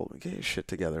mean, people, get your shit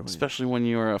together. Especially when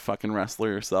you are a fucking wrestler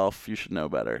yourself, you should know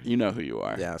better. You know who you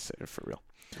are. Yeah, for real.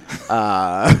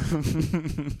 And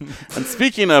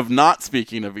speaking of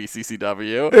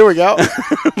ECCW, Here we go.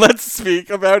 let's speak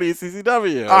about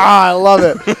ECCW. I love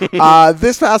it.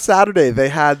 This past Saturday, they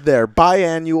had their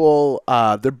biannual,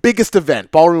 their biggest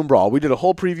event, Ballroom Brawl. We did a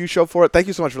whole preview show for it. Thank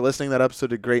you so much for listening. That episode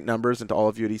did great numbers, and to all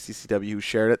of you at ECCW who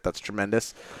shared it, that's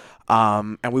tremendous.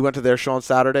 And we went to their show on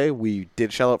Saturday. We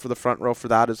did shell out for the front row for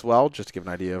that as well, just to give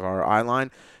an idea of our eye line.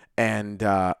 And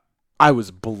I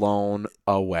was blown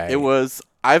away.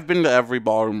 I've been to every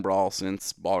Ballroom Brawl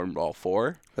since Ballroom Brawl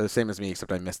 4. The same as me,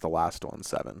 except I missed the last one,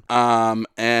 7.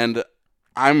 And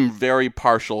I'm very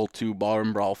partial to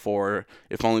Ballroom Brawl 4,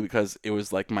 if only because it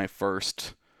was like my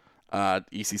first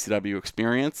ECCW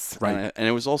experience. Right. And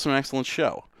it was also an excellent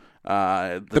show.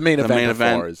 The main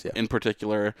event is, in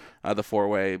particular, the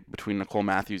four-way between Nicole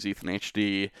Matthews, Ethan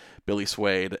HD, Billy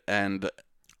Swade, and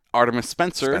Artemis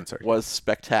Spencer was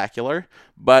spectacular.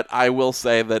 But I will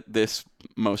say that this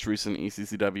most recent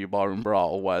ECCW Ballroom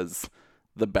Brawl was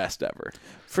the best ever.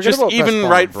 Forget Just about even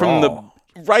best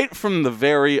right from the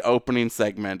very opening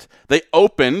segment, they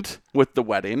opened with the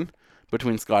wedding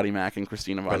between Scotty Mack and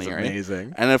Christina Von Eerie.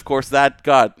 Amazing. And of course that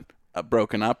got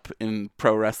broken up in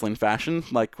pro wrestling fashion,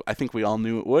 like I think we all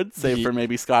knew it would, save for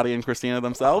maybe Scotty and Christina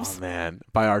themselves. Oh, man.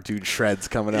 By our dude Shreds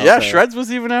coming out Yeah, there. Shreds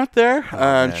was even out there.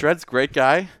 man. Shreds, great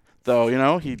guy.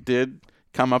 Though, he did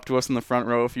come up to us in the front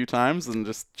row a few times and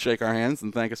just shake our hands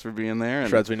and thank us for being there. And,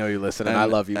 Shreds, we know you listen, and I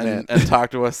love you, man. And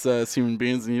talk to us as human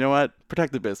beings. And you know what?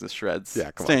 Protect the business, Shreds. Yeah,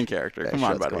 come Stay on. in character. Yeah, Come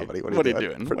on, Shreds, buddy. come on, buddy. What are you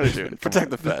doing? What are you doing?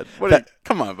 Protect the Fed.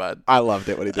 Come on, bud. I loved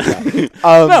it when he did that.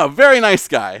 No, very nice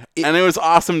guy. And it was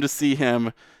awesome to see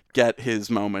him get his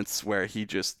moments where he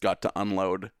just got to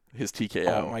unload his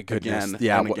TKO. Oh, my goodness. Again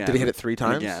Yeah, and did again he hit it 3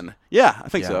 times? Again. Yeah, I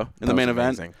think Yeah, so. In that the main was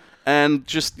event. amazing. And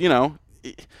just,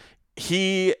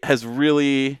 he has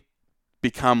really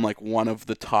become like one of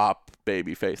the top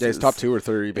baby faces. Yeah, he's top 2 or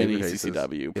 3 in baby faces.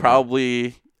 ECCW.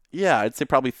 Probably, I'd say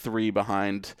probably 3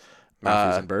 behind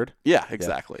Matthews and Bird. Yeah,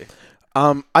 exactly.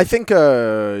 I think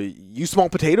you small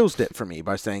potatoes it for me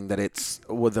by saying that it's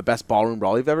the best Ballroom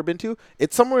Brawl you've ever been to.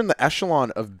 It's somewhere in the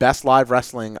echelon of best live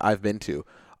wrestling I've been to.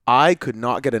 I could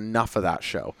not get enough of that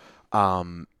show.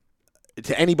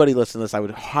 To anybody listening to this, I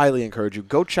would highly encourage you,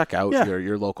 go check out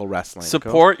your local wrestling.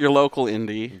 Support your local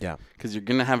indie. Yeah. Because you're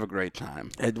going to have a great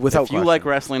time. Without if you like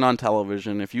wrestling on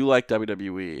television, if you like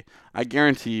WWE, I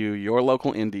guarantee you your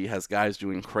local indie has guys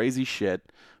doing crazy shit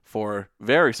for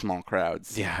very small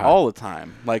crowds all the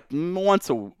time, like once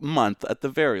a month at the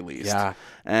very least. Yeah.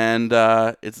 And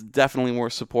it's definitely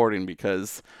worth supporting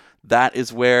because that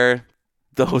is where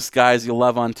those guys you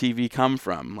love on TV come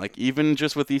from. Like, even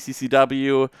just with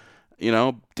ECCW,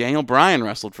 Daniel Bryan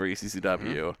wrestled for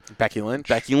ECCW. Becky Lynch.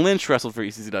 Becky Lynch wrestled for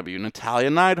ECCW. Natalia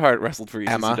Neidhart wrestled for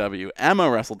ECCW. Emma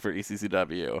wrestled for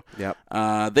ECCW.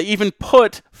 Yep. They even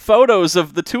put photos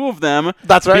of the two of them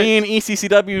That's right. being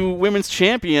ECCW Women's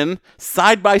Champion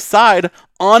side by side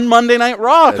on Monday Night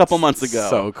Raw a couple months ago.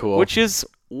 So cool. Which is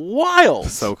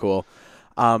wild. So cool.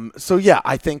 So yeah,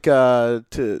 I think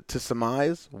to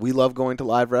surmise, we love going to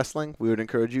live wrestling. We would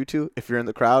encourage you to. If you're in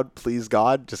the crowd, please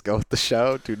God, just go with the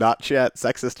show. Do not chat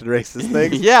sexist and racist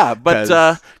things. Yeah,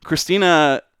 but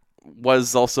Christina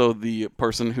was also the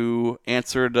person who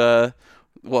answered.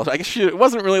 Well, I guess it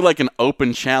wasn't really like an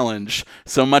open challenge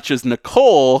so much as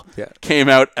Nicole came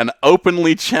out and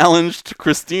openly challenged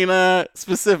Christina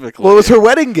specifically. Well, it was her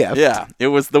wedding gift. Yeah, it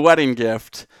was the wedding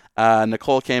gift.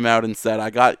 Nicole came out and said, I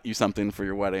got you something for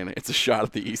your wedding. It's a shot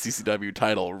at the ECCW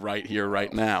title right here,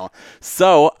 right now.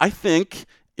 So I think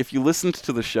if you listened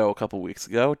to the show a couple weeks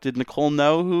ago, did Nicole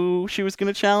know who she was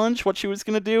going to challenge, what she was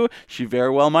going to do? She very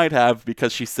well might have,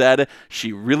 because she said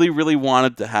she really, really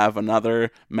wanted to have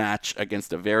another match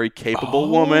against a very capable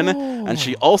woman. And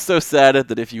she also said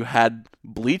that if you had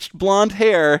bleached blonde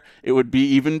hair, it would be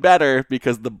even better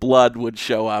because the blood would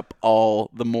show up all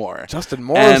the more. Justin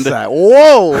Morissette.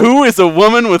 Whoa! Who is a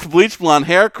woman with bleached blonde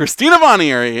hair? Christina Von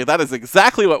Eerie. That is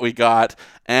exactly what we got.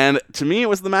 And to me, it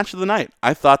was the match of the night.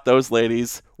 I thought those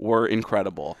ladies were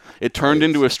incredible. It turned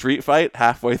into a street fight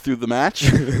halfway through the match.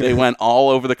 They went all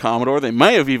over the Commodore. They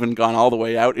may have even gone all the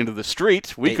way out into the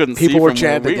street. We couldn't see people were from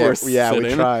chanting where we were it. Yeah,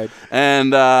 sitting. we tried.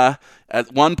 And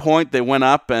at one point, they went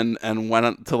up and went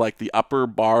up to like the upper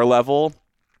bar level,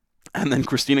 and then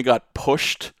Christina got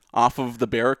pushed off of the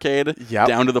barricade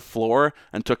down to the floor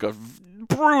and took a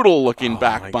brutal-looking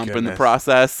back bump in the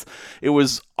process. It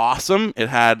was awesome. It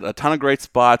had a ton of great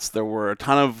spots. There were a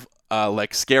ton of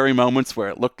like scary moments where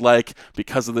it looked like,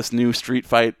 because of this new street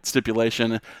fight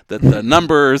stipulation, that the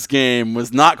numbers game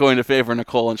was not going to favor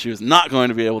Nicole and she was not going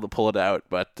to be able to pull it out.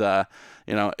 But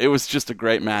it was just a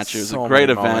great match. It was a great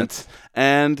event,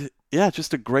 and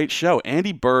just a great show.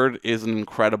 Andy Bird is an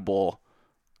incredible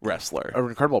wrestler. An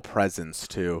incredible presence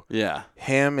too. Yeah.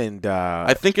 Him and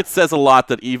I think it says a lot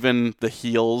that even the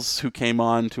heels who came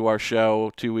on to our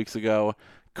show 2 weeks ago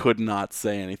could not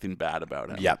say anything bad about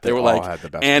him. Yeah, they were all like, had the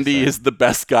best Andy is the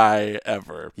best guy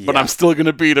ever, but I'm still going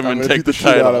to beat him and take the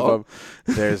title. Out of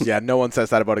him. There's no one says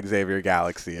that about Xavier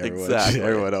Galaxy.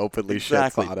 Everyone openly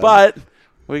shits on him. But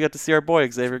we got to see our boy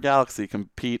Xavier Galaxy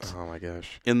compete oh my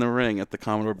gosh. in the ring at the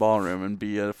Commodore Ballroom and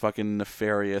be a fucking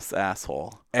nefarious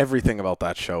asshole. Everything about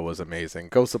that show was amazing.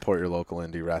 Go support your local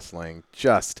indie wrestling.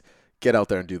 Just get out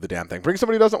there and do the damn thing. Bring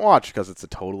somebody who doesn't watch, because it's a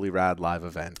totally rad live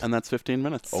event. And that's 15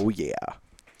 minutes. Oh, yeah.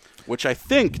 Which I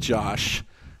think, Josh,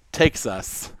 takes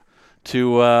us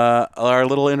to our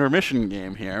little intermission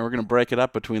game here. We're going to break it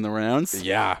up between the rounds.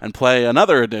 Yeah. And play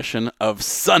another edition of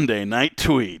Sunday Night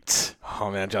Tweet.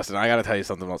 Oh, man, Justin, I got to tell you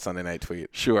something about Sunday Night Tweet.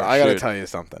 Sure. I got to tell you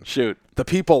something. Shoot. The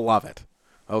people love it.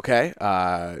 Okay?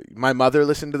 My mother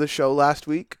listened to the show last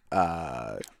week.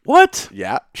 What?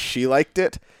 Yeah, she liked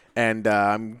it. And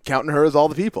I'm counting her as all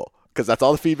the people, because that's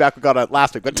all the feedback we got on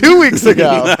last week. But 2 weeks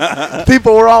ago,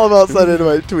 people were all about Sunday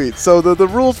Night Tweets. So the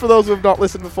rules for those who have not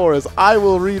listened before is I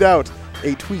will read out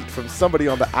a tweet from somebody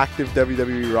on the active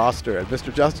WWE roster, and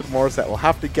Mr. Justin Morissette will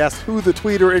have to guess who the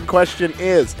tweeter in question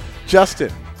is.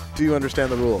 Justin, do you understand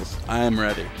the rules? I am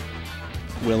ready.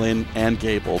 Willing and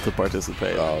Gable to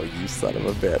participate. Oh, you son of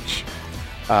a bitch.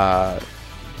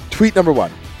 Tweet number 1.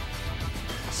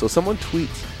 So someone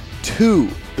tweets to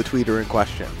the tweeter in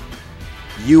question.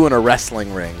 You in a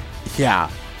wrestling ring. Yeah,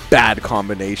 bad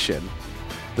combination.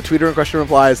 The tweeter in question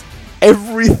replies,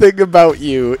 everything about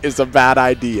you is a bad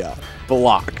idea.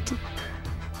 Blocked.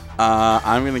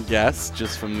 I'm going to guess,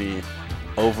 just from the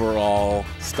overall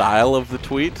style of the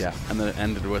tweet, and then it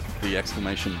ended with the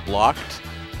exclamation blocked.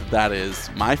 That is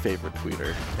my favorite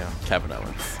tweeter, Kevin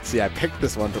Owens. See, I picked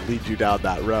this one to lead you down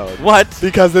that road. What?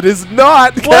 Because it is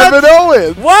not Kevin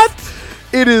Owens. What?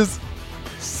 It is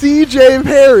CJ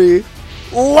Perry,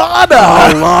 Lana.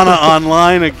 Oh, Lana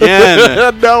online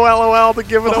again. No LOL to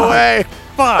give it away.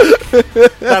 Fuck.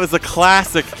 That is a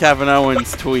classic Kevin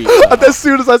Owens tweet. As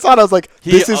soon as I saw it, I was like,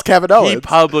 this is Kevin Owens. He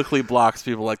publicly blocks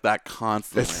people like that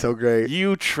constantly. It's so great.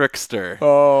 You trickster.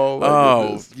 Oh, my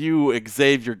goodness. You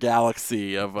Xavier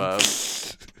Galaxy of a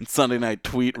Sunday Night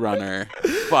Tweet runner.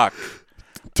 Fuck.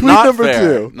 Tweet Not number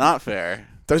fair. 2. Not fair.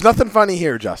 There's nothing funny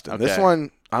here, Justin. Okay. This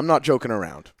one, I'm not joking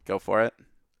around. Go for it.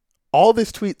 All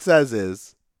this tweet says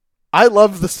is, I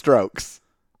love the Strokes.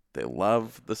 They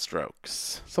love the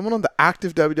Strokes. Someone on the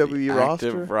active WWE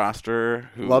Active roster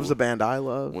who loves a band I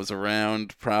love. was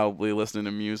around probably listening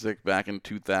to music back in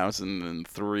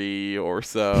 2003 or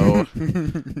so.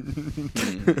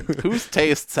 Whose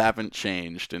tastes haven't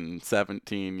changed in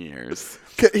 17 years?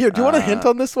 Here, do you want a hint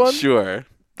on this one? Sure.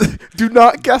 Do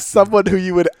not guess someone who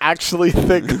you would actually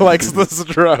think likes the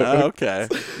Strokes. Okay.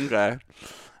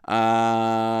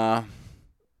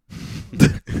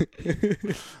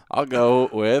 I'll go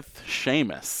with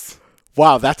Sheamus.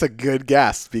 Wow, that's a good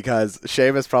guess because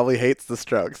Sheamus probably hates the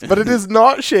Strokes. But it is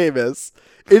not Sheamus.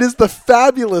 It is the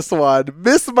fabulous one,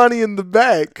 Miss Money in the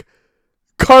Bank.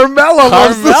 Carmella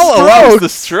loves the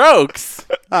Strokes.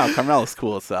 Oh, Carmella's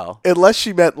cool as hell. Unless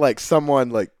she meant like someone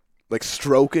like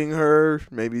stroking her.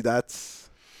 Maybe that's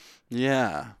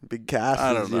Big Cass.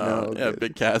 I don't know. You know, yeah,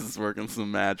 Big Cass is working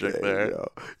some magic there.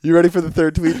 You ready for the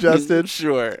third tweet, Justin?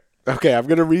 Sure. Okay, I'm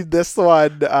going to read this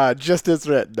one just as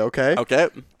written, okay? Okay.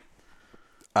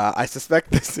 I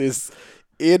suspect this is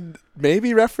in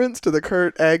maybe reference to the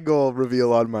Kurt Angle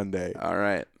reveal on Monday. All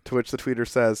right. To which the tweeter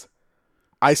says,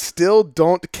 I still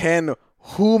don't ken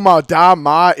who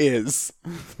Madama is.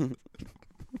 Would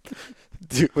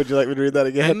you like me to read that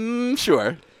again?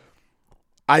 Sure.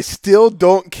 I still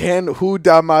don't ken who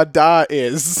Damada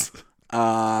is.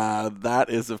 That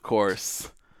is, of course,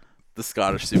 the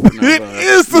Scottish Supernova. It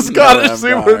is the Scottish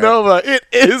Supernova. It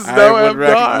is I would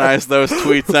recognize those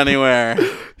tweets anywhere.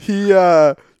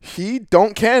 He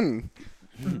don't ken.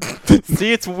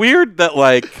 See, it's weird that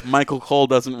like Michael Cole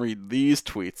doesn't read these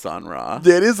tweets on Raw.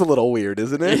 It is a little weird,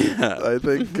 isn't it? Yeah. I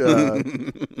think.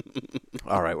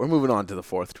 All right, we're moving on to the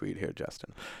fourth tweet here,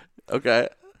 Justin. Okay.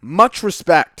 Much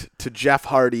respect to Jeff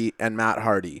Hardy and Matt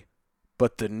Hardy,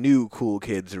 but the new cool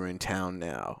kids are in town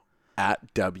now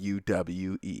at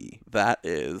WWE. That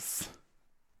is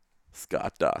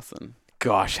Scott Dawson.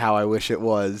 Gosh, how I wish it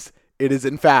was. It is,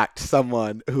 in fact,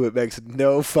 someone who it makes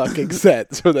no fucking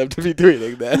sense for them to be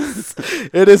tweeting this.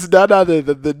 It is none other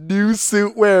than the new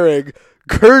suit-wearing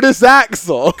Curtis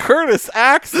Axel. Curtis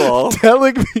Axel?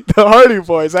 Telling me, the Hardy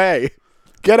Boys, hey,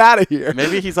 get out of here.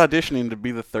 Maybe he's auditioning to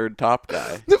be the third top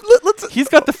guy. Let's, He's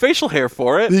got the facial hair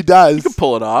for it. he does. He can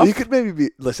pull it off. He could maybe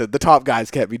be. Listen, the top guys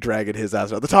can't be dragging his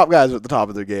ass around. The top guys are at the top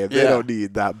of their game. They Yeah. don't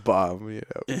need that bum. You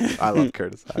know. I love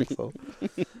Curtis Axel.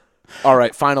 All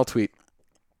right, final tweet.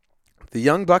 The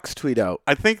Young Bucks tweet out.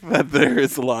 I think that there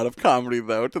is a lot of comedy,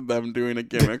 though, to them doing a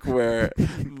gimmick where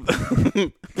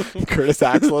Curtis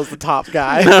Axel is the top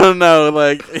guy. no,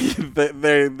 like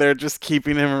they're just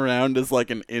keeping him around as like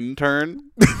an intern.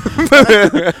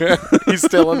 He's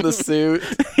still in the suit.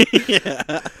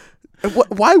 Yeah.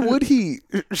 Why would he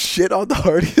shit on the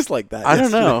Hardys like that? I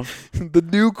don't know. The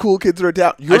new cool kids are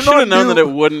down. I should have known that it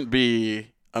wouldn't be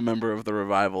a member of the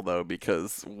Revival, though,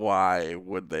 because why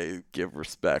would they give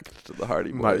respect to the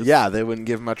Hardy Boys? Yeah, they wouldn't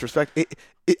give much respect.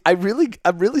 I'm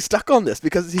really stuck on this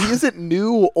because he isn't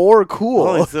new or cool.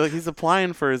 Well, he's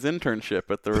applying for his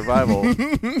internship at the Revival.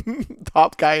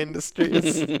 Top Guy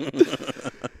Industries.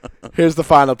 Here's the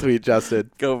final tweet,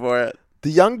 Justin. Go for it.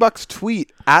 The Young Bucks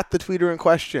tweet at the tweeter in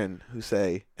question,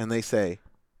 they say,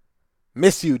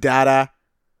 "Miss you, Dada."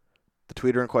 The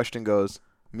tweeter in question goes,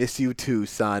 "Miss you too,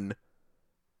 son."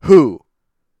 Who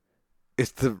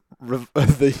is the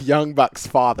Young Bucks'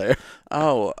 father?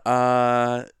 Oh,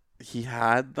 he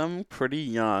had them pretty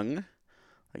young.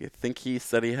 Like, I think he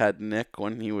said he had Nick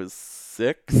when he was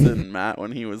 6 and Matt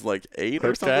when he was like 8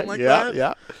 or something like that.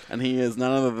 Yeah. And he is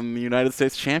none other than the United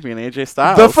States champion, AJ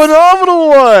Styles. The phenomenal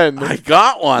one. I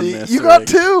got one this You got week.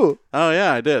 2. Oh,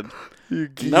 yeah, I did.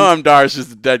 No, I'm Dar's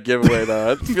just a dead giveaway,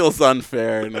 though. It feels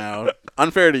unfair now.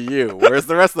 Unfair to you, whereas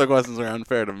the rest of the questions are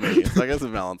unfair to me. So I guess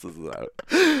it balances it out.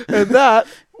 And that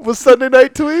was Sunday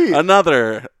Night Tweet.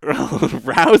 Another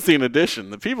rousing edition.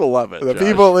 The people love it. The Josh.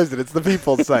 people, listen, it's the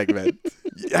people segment.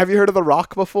 Have you heard of The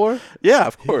Rock before? Yeah,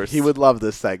 of course. He would love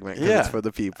this segment because Yeah, it's for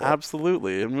the people.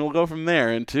 Absolutely. And we'll go from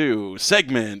there into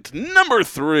segment number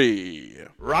 3.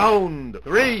 Round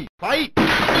 3, fight!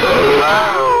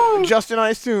 Justin, I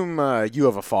assume you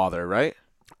have a father, right?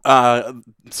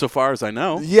 So far as I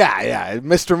know. Yeah,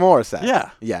 Mr. Morissette. Yeah.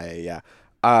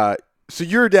 Yeah. So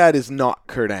your dad is not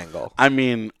Kurt Angle. I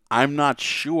mean, I'm not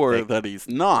sure that he's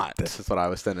not. This is what I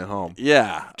was sending home.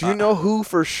 Yeah. Do you know who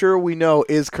for sure we know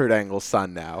is Kurt Angle's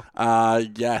son now?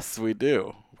 Yes, we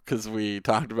do. Because we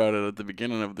talked about it at the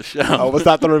beginning of the show. Oh, was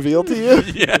that the reveal to you?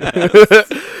 Yes.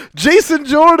 Jason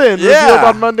Jordan revealed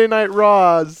on Monday Night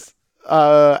Raw's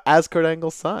as Kurt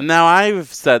Angle's son. Now,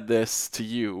 I've said this to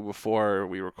you before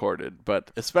we recorded,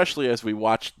 but especially as we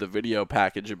watched the video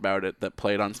package about it that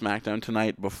played on SmackDown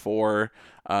tonight before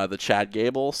the Chad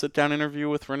Gable sit-down interview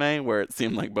with Renee, where it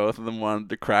seemed like both of them wanted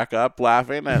to crack up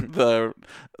laughing at the...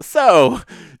 So,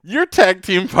 your tag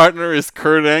team partner is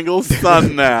Kurt Angle's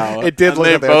son now. It did and look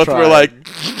they like they were both were trying. like...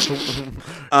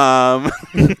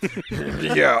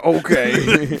 Yeah,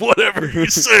 okay. Whatever you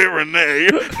say, Renee.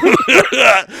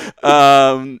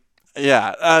 The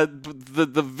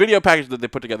video package that they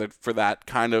put together for that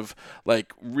kind of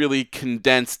like really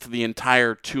condensed the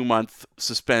entire 2-month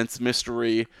suspense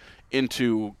mystery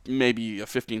into maybe a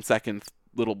 15-second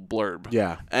little blurb.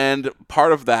 Yeah. And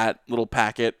part of that little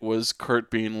packet was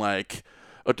Kurt being like,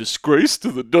 a disgrace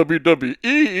to the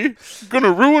WWE,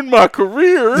 gonna ruin my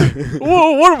career.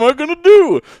 Whoa, what am I gonna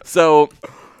do? So,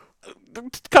 a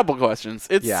couple questions.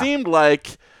 It seemed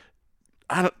like,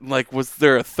 was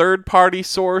there a third-party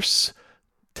source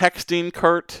texting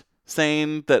Kurt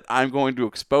saying that I'm going to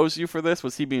expose you for this?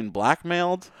 Was he being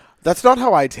blackmailed? That's not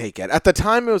how I take it. At the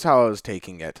time, it was how I was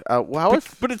taking it.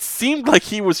 But it seemed like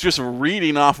he was just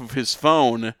reading off of his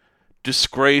phone,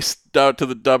 disgraced out to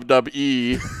the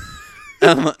WWE.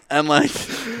 and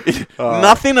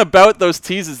nothing about those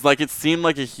teases, like, it seemed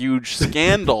like a huge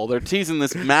scandal. They're teasing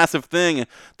this massive thing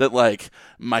that, like,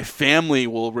 my family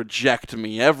will reject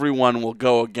me, everyone will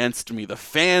go against me, the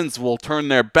fans will turn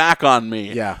their back on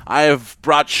me. Yeah. I have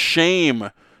brought shame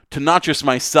to not just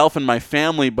myself and my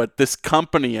family, but this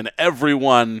company and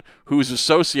everyone who's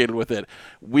associated with it.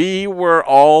 We were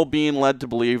all being led to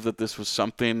believe that this was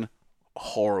something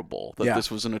horrible, that this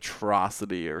was an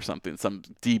atrocity or something, some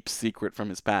deep secret from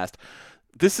his past.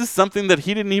 This is something that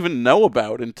he didn't even know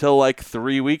about until like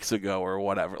 3 weeks ago or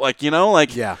whatever. Like, you know,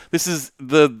 like this is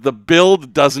the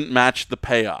build doesn't match the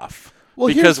payoff.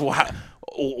 Well, because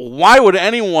why would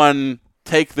anyone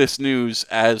take this news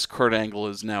as Kurt Angle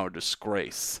is now a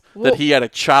disgrace? That he had a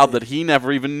child that he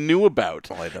never even knew about.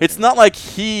 It's not like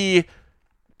he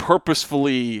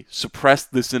purposefully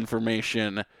suppressed this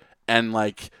information and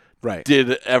like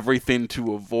did everything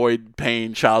to avoid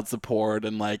paying child support,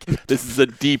 and like this is a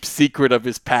deep secret of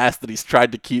his past that he's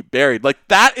tried to keep buried. Like,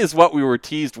 that is what we were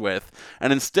teased with,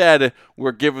 and instead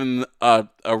we're given a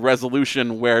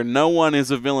resolution where no one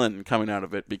is a villain coming out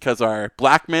of it because our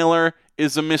blackmailer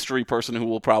is a mystery person who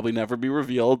will probably never be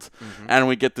revealed, and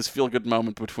we get this feel-good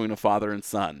moment between a father and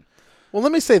son. Well,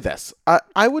 let me say this.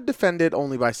 I would defend it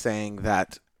only by saying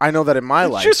that I know that in my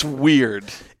life... It's just weird.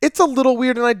 It's a little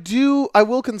weird, and I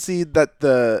will concede that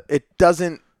the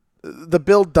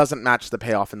build doesn't match the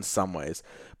payoff in some ways.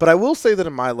 But I will say that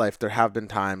in my life, there have been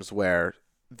times where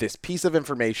this piece of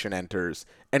information enters,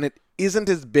 and it isn't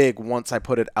as big once I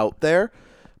put it out there,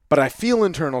 but I feel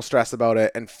internal stress about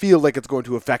it and feel like it's going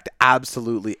to affect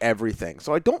absolutely everything.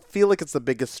 So I don't feel like it's the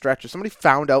biggest stretch. If somebody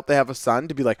found out they have a son,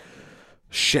 to be like,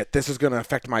 shit, this is going to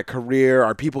affect my career.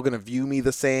 Are people going to view me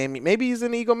the same? Maybe he's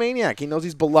an egomaniac. He knows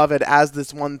he's beloved as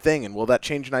this one thing, and will that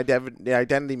change an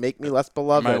identity, make me less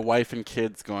beloved? My wife and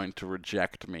kids going to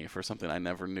reject me for something I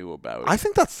never knew about. I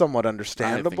think that's somewhat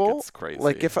understandable. I think it's crazy.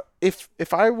 Like,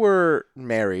 if I were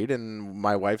married and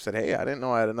my wife said, hey, I didn't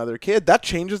know I had another kid, that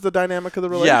changes the dynamic of the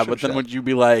relationship. Yeah, but then would you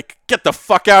be like, get the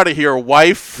fuck out of here,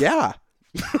 wife? Yeah.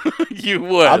 You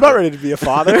would. I'm not ready to be a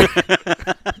father.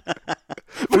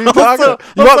 What are you talking about?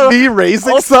 You want me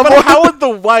raising someone? But how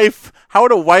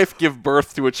would a wife give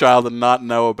birth to a child and not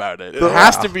know about it? It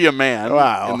has to be a man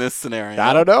in this scenario.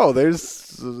 I don't know.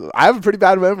 I have a pretty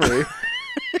bad memory.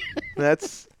 You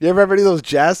ever have any of those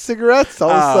jazz cigarettes?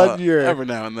 All of a sudden every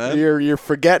now and then you're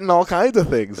forgetting all kinds of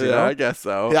things. You know? I guess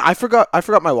so. Yeah, I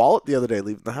forgot my wallet the other day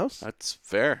leaving the house. That's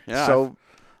fair. Yeah. So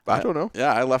I don't know.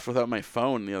 Yeah, I left without my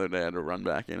phone the other day. I had to run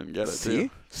back in and get it too.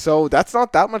 So that's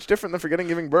not that much different than forgetting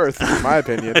giving birth, in my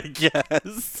opinion.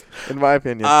 Yes. In my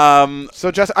opinion.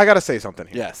 So, Jess, I got to say something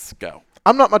here. Yes, go.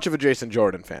 I'm not much of a Jason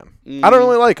Jordan fan. I don't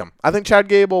really like him. I think Chad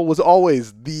Gable was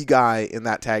always the guy in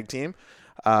that tag team,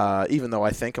 even though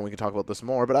I think, and we can talk about this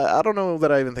more, but I don't know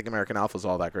that I even think American Alpha is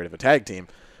all that great of a tag team.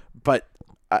 But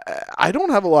I don't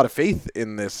have a lot of faith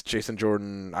in this Jason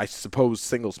Jordan, I suppose,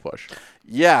 singles push.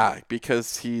 Yeah,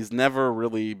 because he's never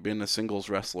really been a singles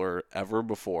wrestler ever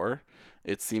before.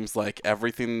 It seems like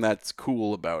everything that's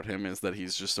cool about him is that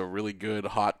he's just a really good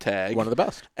hot tag. One of the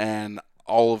best. And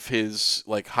all of his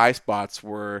like high spots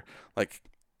were like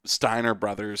Steiner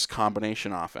Brothers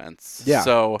combination offense. Yeah.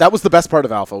 So that was the best part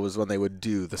of Alpha, was when they would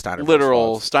do the Steiner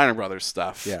Brothers Steiner Brothers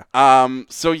stuff. Yeah.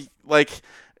 So like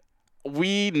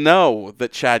we know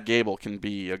that Chad Gable can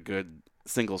be a good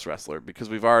singles wrestler because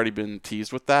we've already been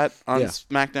teased with that on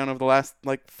SmackDown over the last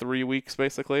like 3 weeks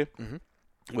basically.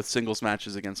 with singles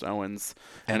matches against Owens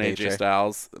and And AJ AJ.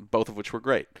 Styles, both of which were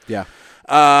great. Yeah.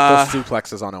 Uh, Those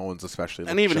suplexes on Owens especially.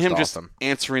 and even him awesome. just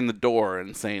answering the door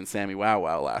and saying Sammy Wow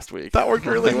Wow last week. That worked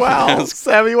really It well. was-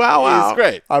 Sammy Wow Wow. He's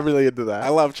great. I'm really into that. I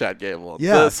love Chad Gable.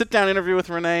 Yeah. The sit-down interview with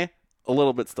Renee, a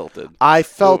little bit stilted. I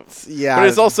felt, yeah. But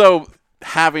it's also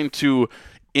having to,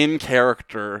 in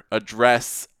character,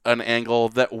 address an angle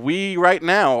that we right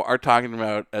now are talking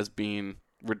about as being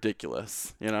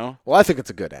ridiculous, you know? Well, I think it's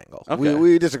a good angle. Okay.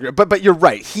 We disagree. But you're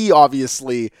right. He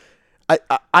obviously...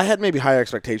 I had maybe higher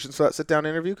expectations for that sit-down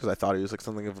interview because I thought he was like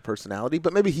something of a personality.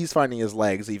 But maybe he's finding his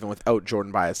legs even without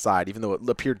Jordan by his side, even though it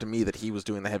appeared to me that he was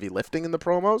doing the heavy lifting in the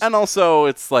promos. And also,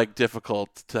 it's like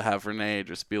difficult to have Renee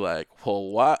just be like, well,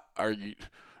 what? Are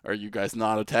you guys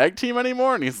not a tag team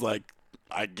anymore? And he's like,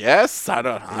 I guess. I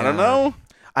don't know.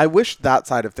 I wish that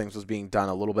side of things was being done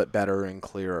a little bit better and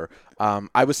clearer.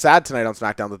 I was sad tonight on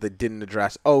SmackDown that they didn't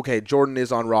address, okay, Jordan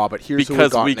is on Raw, but here's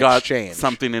Because who we in got exchange.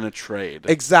 something in a trade.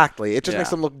 Exactly. It just Yeah. makes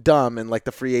them look dumb, and like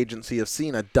the free agency of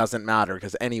Cena doesn't matter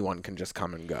because anyone can just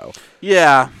come and go.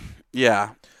 Yeah.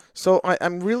 So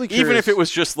I'm really curious. Even if it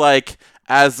was just like,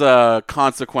 as a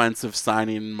consequence of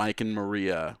signing Mike and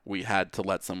Maria, we had to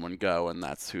let someone go, and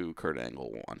that's who Kurt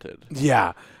Angle wanted.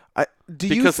 Yeah.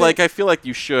 Because, like, I feel like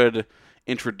you should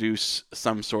introduce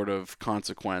some sort of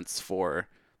consequence for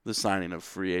the signing of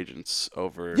free agents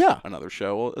over another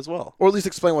show as well. or at least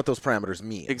explain what those parameters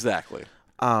mean. Exactly.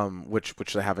 Which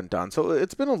they haven't done. So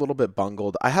it's been a little bit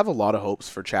bungled. I have a lot of hopes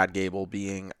for Chad Gable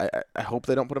being. I hope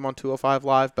they don't put him on 205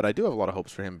 Live, but I do have a lot of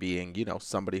hopes for him being,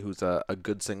 somebody who's a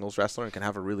good singles wrestler and can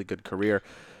have a really good career.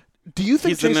 Do you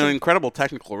think He's an incredible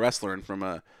technical wrestler, and from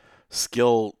a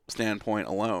skill standpoint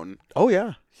alone, Oh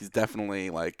yeah. he's definitely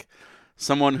like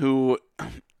someone who,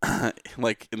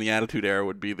 like in the Attitude Era,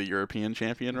 would be the European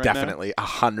champion right now. Definitely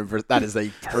 100%. That is a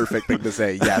perfect thing to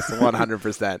say. Yes,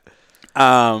 100%.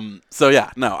 So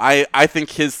yeah, no, I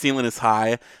think his ceiling is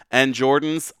high, and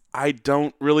Jordan's, I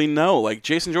don't really know. Like,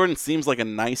 Jason Jordan seems like a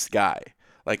nice guy.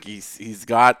 Like, he's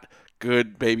got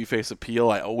good babyface appeal.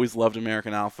 I always loved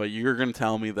American Alpha. You're going to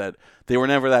tell me that they were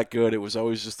never that good. It was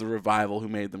always just the Revival who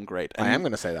made them great. And, I am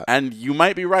going to say that. And you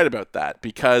might be right about that,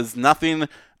 because nothing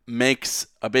makes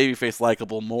a babyface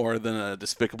likable more than a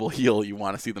despicable heel you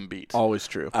want to see them beat. Always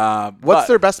true. What's What's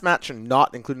their best match,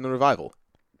 not including the Revival?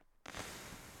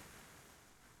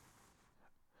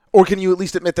 Or can you at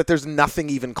least admit that there's nothing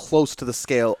even close to the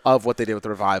scale of what they did with the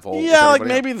Revival? with Yeah, like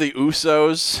everybody maybe the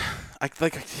Usos.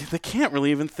 They can't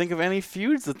really even think of any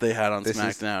feuds that they had on This is-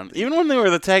 SmackDown. Even when they were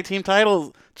the tag team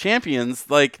title champions,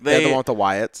 like else? They're the one with the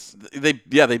Wyatts. they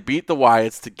beat the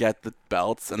Wyatts to get the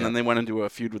belts, and then they went into a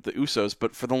feud with the Usos.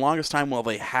 But for the longest time, while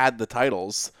they had the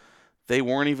titles, they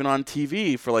weren't even on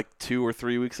TV for like 2 or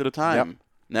 3 weeks at a time. Yep.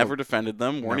 Never defended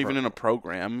them. Weren't Never. even in a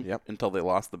program Yep. until they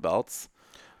lost the belts.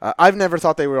 I've never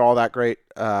thought they were all that great.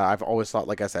 I've always thought,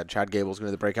 like I said, Chad Gable's going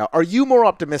to be the breakout. Are you more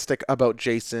optimistic about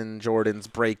Jason Jordan's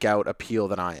breakout appeal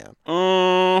than I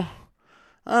am?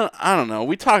 I don't know.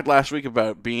 We talked last week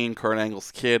about being Kurt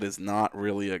Angle's kid is not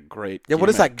really a great. Yeah, what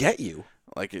does that gimmick. get you?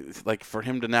 Like for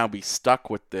him to now be stuck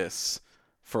with this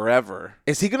forever.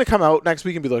 Is he going to come out next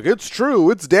week and be like, it's true,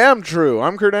 it's damn true,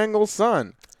 I'm Kurt Angle's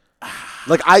son?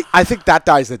 Like, I think that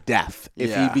dies a death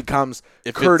if Yeah. he becomes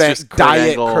If Kurt it's just Kurt Diet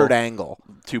Angle Kurt Angle.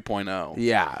 2.0.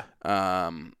 Yeah.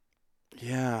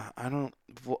 Yeah, I don't.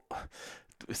 Well,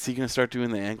 is he gonna start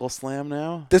doing the Angle Slam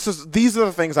now? These are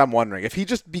the things I'm wondering. If he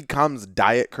just becomes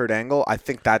Diet Kurt Angle, I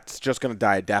think that's just going to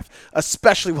die a death,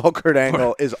 especially while Kurt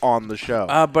Angle is on the show.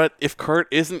 But if Kurt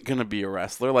isn't gonna be a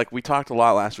wrestler, like we talked a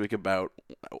lot last week about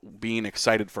being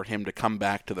excited for him to come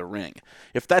back to the ring.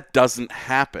 If that doesn't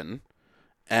happen,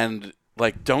 and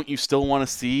like, don't you still want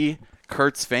to see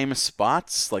Kurt's famous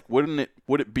spots? Like, would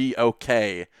it be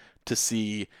okay to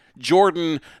see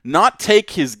Jordan not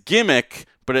take his gimmick,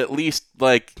 but at least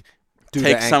like Do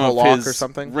take the some ankle of lock his or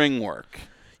something? ring work?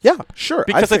 Yeah, sure.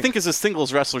 Because I think as a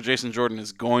singles wrestler, Jason Jordan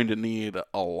is going to need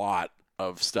a lot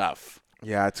of stuff.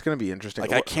 Yeah, it's going to be interesting.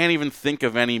 Like, I can't even think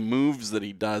of any moves that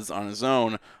he does on his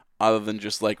own other than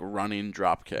just like running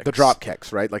drop kicks. The drop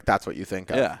kicks, right? Like, that's what you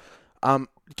think of. Yeah.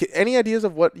 Any ideas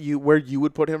of where you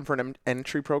would put him for an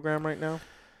entry program right now?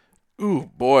 Ooh,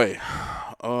 boy.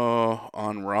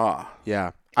 On Raw.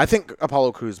 Yeah. I think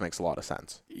Apollo Crews makes a lot of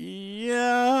sense.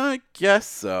 Yeah, I guess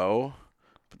so.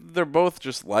 They're both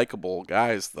just likable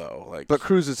guys, though. Like, But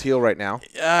Crews is heel right now.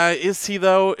 is he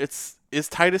though? It's is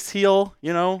Titus heel,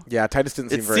 you know? Yeah, Titus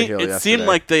didn't seem very heel It yesterday. seemed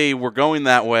like they were going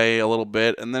that way a little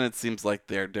bit, and then it seems like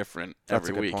they're different That's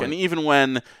every a good week. point. And even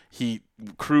when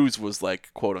Cruz was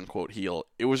like quote unquote heel,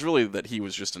 it was really that he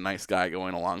was just a nice guy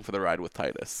going along for the ride with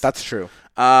Titus. That's true.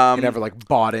 He never like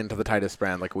bought into the Titus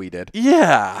brand like we did.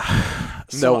 Yeah.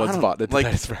 No one's bought into the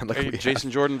Titus brand like we have.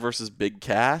 Jason Jordan versus Big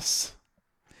Cass.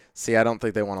 See, I don't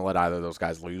think they want to let either of those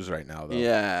guys lose right now, though.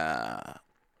 Yeah.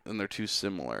 And they're too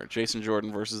similar. Jason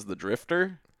Jordan versus the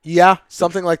Drifter. Yeah,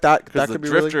 something like that. Because That the could be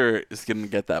really. Drifter is going to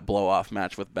get that blow-off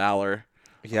match with Balor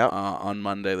Yeah. on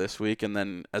Monday this week. And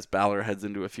then as Balor heads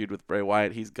into a feud with Bray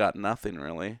Wyatt, he's got nothing,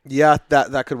 really. Yeah,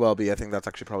 that could well be. I think that's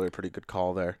actually probably a pretty good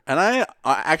call there. And I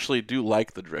actually do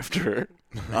like the Drifter,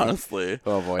 honestly.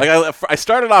 Oh, boy. Like I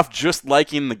started off just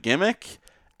liking the gimmick,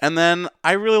 and then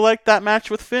I really liked that match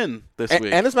with Finn this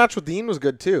week. And his match with Dean was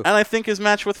good, too. And I think his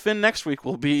match with Finn next week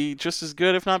will be just as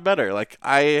good, if not better. Like,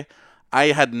 I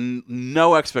had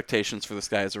no expectations for this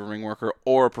guy as a ring worker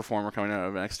or a performer coming out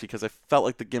of NXT because I felt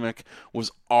like the gimmick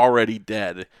was already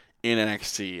dead in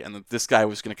NXT, and that this guy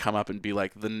was going to come up and be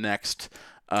like the next,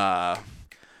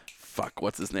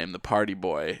 what's his name? The party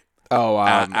boy. Oh,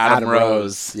 Adam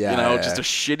Rose. Yeah, you know, yeah, just a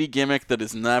shitty gimmick that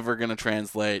is never going to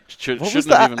translate. What was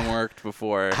Shouldn't have that? even worked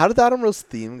before. How did the Adam Rose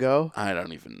theme go? I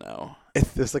don't even know.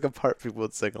 There's like a part people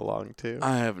would sing along to.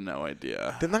 I have no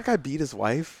idea. Didn't that guy beat his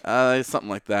wife? Something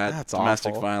like that. That's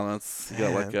Domestic awful. violence. He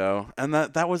got let Man. go. And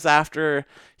that was after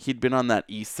he'd been on that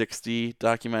E60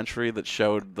 documentary that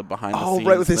showed the behind the scenes Oh,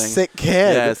 right, with his thing. sick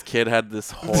kid. Yeah, his kid had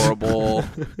this horrible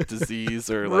disease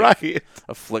or like Right.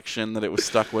 affliction that it was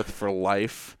stuck with for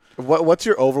life. What's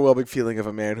your overwhelming feeling of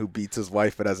a man who beats his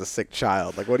wife but has a sick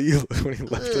child? Like, what do you when he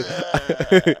left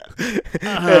it?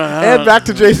 and back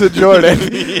to Jason Jordan.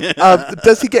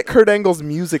 Does he get Kurt Angle's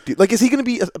music? Like, is he going to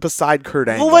be beside Kurt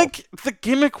Angle? Well, like, the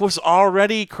gimmick was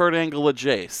already Kurt Angle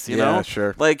adjacent, you know? Yeah,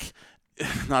 sure. Like,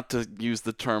 not to use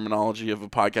the terminology of a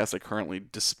podcast I currently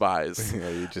despise. Yeah,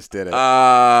 you just did it.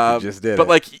 You just did but it.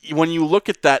 like when you look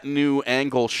at that new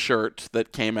Angle shirt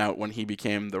that came out when he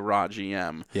became the Raw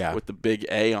GM, Yeah. with the big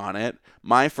A on it,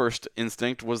 my first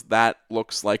instinct was that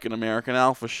looks like an American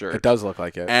Alpha shirt. It does look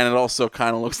like it. And it also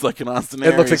kind of looks like an Austin It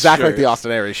looks Aries exactly like shirt. the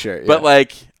Austin Aries shirt. But yeah.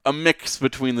 like a mix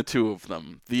between the two of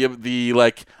them. The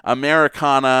like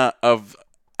Americana of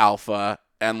Alpha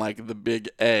and like the big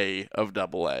A of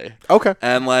Double A. Okay.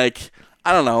 And like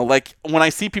I don't know, like when I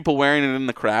see people wearing it in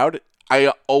the crowd,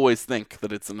 I always think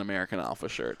that it's an American Alpha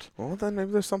shirt. Well, then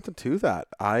maybe there's something to that.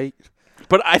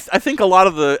 But I think a lot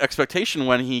of the expectation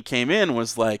when he came in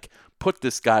was like, put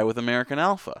this guy with American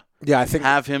Alpha. Yeah, I think.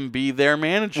 Have him be their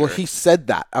manager. Well, he said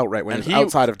that outright when And he was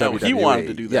outside of oh, WWE. he wanted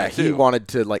to do that, Yeah, he too. wanted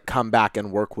to like come back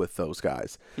and work with those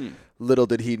guys. Little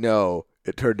did he know,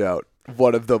 it turned out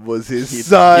one of them was his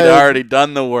son. He'd already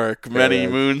done the work many Yeah.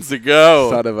 moons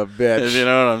ago. Son of a bitch. You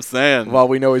know what I'm saying? Well,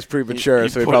 we know he's premature, he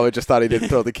so he put- probably just thought he didn't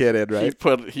throw the kid in, right?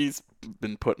 He's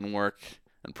been putting work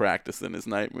and practicing his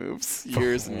night moves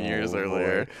years and years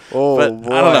earlier. Oh, But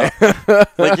boy. I don't know.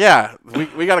 Like, yeah,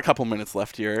 we got a couple minutes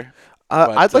left here.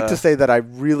 But, I'd like to say that I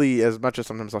really, as much as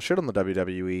sometimes I'll shit on the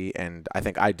WWE, and I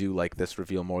think I do like this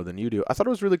reveal more than you do, I thought it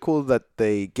was really cool that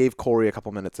they gave Corey a couple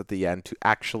minutes at the end to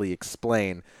actually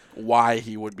explain. Why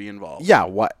he would be involved. Yeah,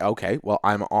 what? Okay, well,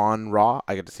 I'm on Raw.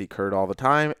 I get to see Kurt all the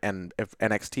time, and if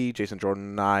NXT, Jason Jordan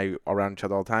and I around each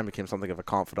other all the time became something of a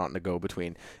confidant and a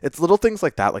go-between. It's little things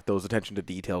like that, like those attention to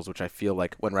details, which I feel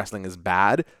like when wrestling is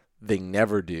bad, they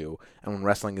never do. And when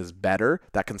wrestling is better,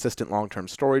 that consistent long-term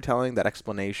storytelling, that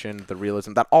explanation, the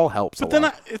realism, that all helps But a then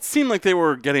lot. it seemed like they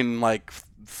were getting like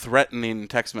threatening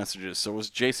text messages. So was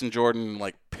Jason Jordan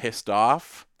like pissed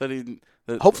off that he?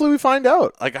 That, Hopefully we find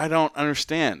out. like I don't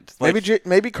understand. Like,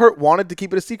 Maybe Kurt wanted to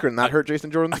keep it a secret, and that hurt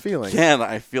Jason Jordan's feelings. Again,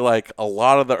 I feel like a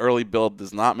lot of the early build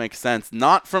does not make sense.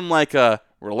 Not from like a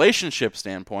relationship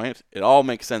standpoint. It all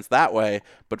makes sense that way.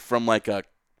 But from like a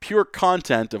pure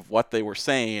content of what they were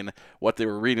saying, what they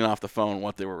were reading off the phone,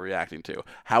 what they were reacting to.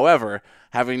 However,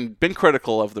 having been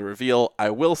critical of the reveal, I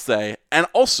will say, and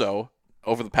also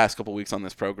over the past couple weeks on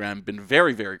this program, been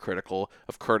very, very critical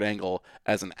of Kurt Angle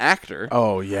as an actor.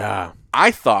 Oh, yeah. I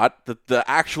thought that the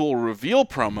actual reveal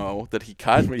promo that he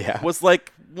cut Yeah. was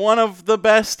like one of the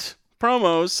best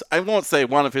promos. I won't say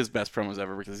one of his best promos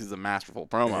ever because he's a masterful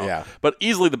promo. Yeah. But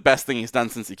easily the best thing he's done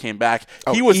since he came back.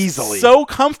 Oh, He was easily. so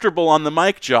comfortable on the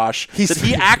mic, Josh, that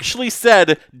he actually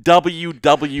said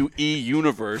WWE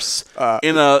Universe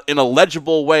in a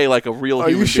legible way, like a real Are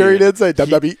human you sure he being. did say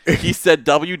WWE? He said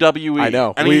WWE. I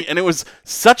know. And, and it was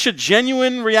such a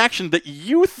genuine reaction that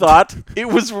you thought it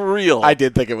was real. I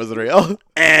did think it was real.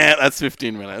 That's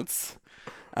 15 minutes.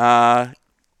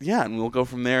 Yeah, and we'll go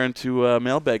from there into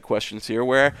mailbag questions here,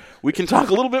 where we can talk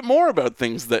a little bit more about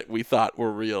things that we thought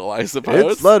were real, I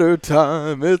suppose. It's letter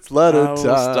time. It's letter time.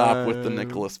 Stop with the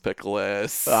Nicholas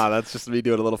Pickles. That's just me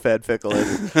doing a little fan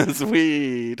Pickles. As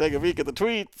we take a peek at the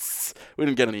tweets. We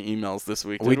didn't get any emails this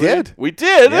week, did we? did. We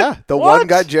did? Yeah, the What? one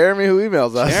guy, Jeremy, who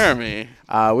emails us. Jeremy.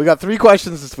 We got 3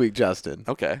 questions this week, Justin.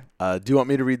 Okay. Do you want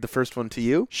me to read the first one to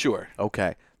you? Sure.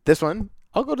 Okay. This one,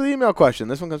 I'll go to the email question.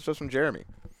 This one comes just from Jeremy.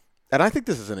 And I think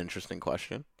this is an interesting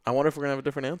question. I wonder if we're going to have a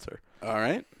different answer. All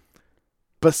right.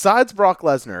 Besides Brock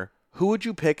Lesnar, who would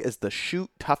you pick as the shoot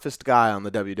toughest guy on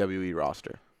the WWE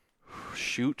roster?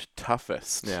 Shoot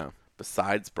toughest. Yeah.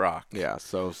 Besides Brock. Yeah,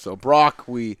 so Brock,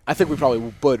 I think we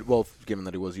probably would, well, given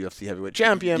that he was UFC heavyweight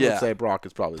champion, Yeah. let's say Brock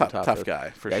is probably the toughest. Tough guy,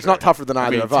 for sure. He's not tougher than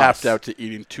either of us. Tapped out to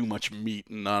eating too much meat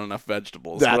and not enough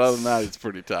vegetables. But other than that, he's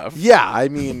pretty tough. Yeah, I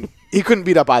mean, he couldn't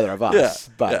beat up either of us.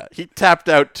 Yeah, but yeah. He tapped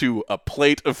out to a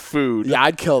plate of food. yeah,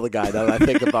 I'd kill the guy now that I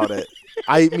think about it.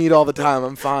 I eat meat all the time.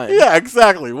 I'm fine. Yeah,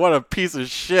 exactly. What a piece of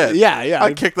shit. Yeah.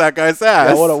 I'd kick that guy's ass.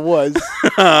 Yeah, what it was.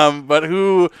 But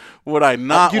who would I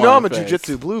not You know I'm a face?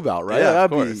 jiu-jitsu blue belt, right? Yeah, of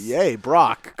That'd course. be, yay,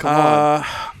 Brock. Come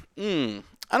on.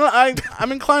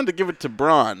 I'm inclined to give it to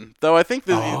Braun, though. I think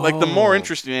the more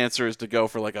interesting answer is to go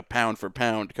for like a pound for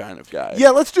pound kind of guy. Yeah,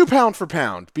 let's do pound for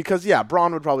pound because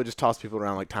Braun would probably just toss people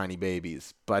around like tiny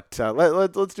babies. But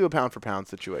let's do a pound for pound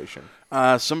situation.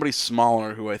 Somebody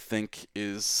smaller who I think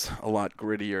is a lot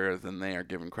grittier than they are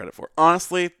given credit for.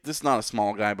 Honestly, this is not a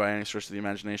small guy by any stretch of the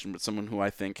imagination, but someone who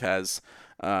I think has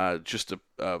just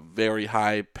a very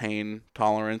high pain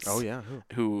tolerance. Oh, yeah.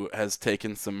 Who has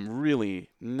taken some really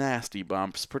nasty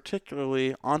bumps,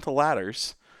 particularly onto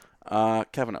ladders.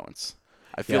 Kevin Owens.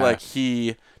 I feel like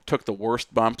he took the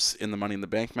worst bumps in the Money in the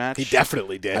Bank match. He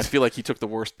definitely did. I feel like he took the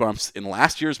worst bumps in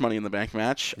last year's Money in the Bank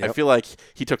match. Yep. I feel like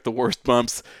he took the worst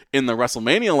bumps in the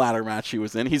WrestleMania ladder match he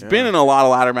was in. He's been in a lot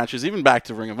of ladder matches, even back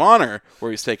to Ring of Honor,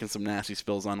 where he's taken some nasty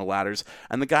spills onto ladders,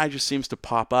 and the guy just seems to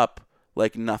pop up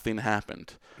like nothing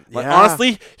happened. Like,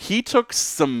 honestly, he took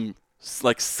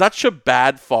such a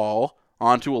bad fall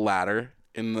onto a ladder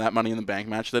in that Money in the Bank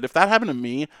match that if that happened to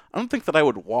me, I don't think that I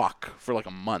would walk for like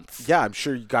a month. Yeah, I'm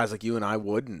sure guys like you and I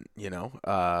wouldn't, He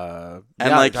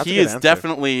is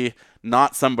definitely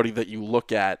not somebody that you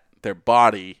look at their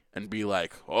body and be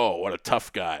like, oh, what a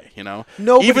tough guy, No,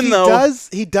 even but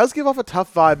he does give off a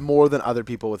tough vibe more than other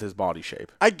people with his body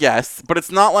shape. I guess, but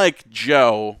it's not like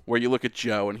Joe, where you look at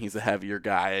Joe and he's a heavier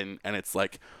guy and it's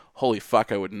like, holy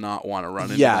fuck, I would not want to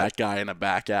run into that guy in a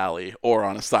back alley or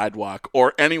on a sidewalk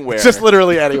or anywhere. Just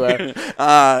literally anywhere.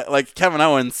 Like Kevin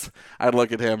Owens, I'd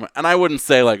look at him and I wouldn't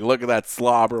say like, look at that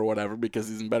slob or whatever because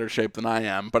he's in better shape than I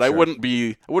am, but I wouldn't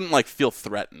like feel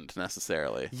threatened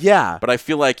necessarily. Yeah. But I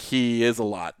feel like he is a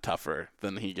lot tougher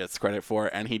than he gets credit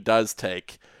for, and he does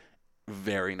take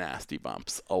very nasty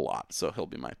bumps a lot, so he'll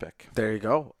be my pick. There you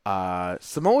go.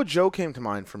 Samoa Joe came to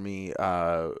mind for me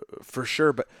for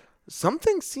sure, but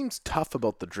something seems tough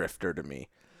about the Drifter to me.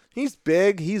 He's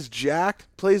big, he's jacked,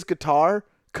 plays guitar,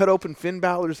 cut open Finn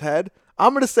Balor's head.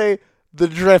 I'm going to say the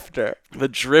Drifter. The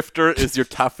Drifter is your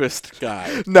toughest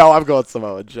guy. No, I'm going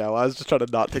Samoa Joe. I was just trying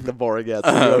to not take the boring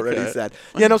answer you already said.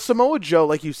 Yeah, no, Samoa Joe,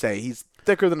 like you say, he's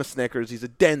thicker than a Snickers. He's a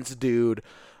dense dude.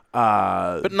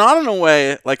 But not in a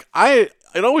way, like,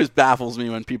 it always baffles me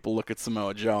when people look at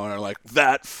Samoa Joe and are like,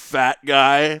 that fat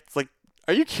guy. It's like,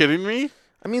 are you kidding me?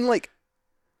 I mean, like,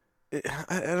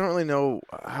 I don't really know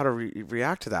how to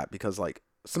react to that because, like,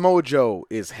 Samoa Joe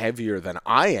is heavier than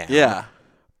I am. Yeah.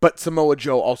 But Samoa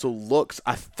Joe also looks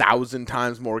 1,000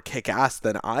 times more kick-ass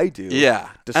than I do.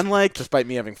 Yeah. And, like, despite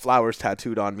me having flowers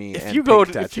tattooed on me if and you go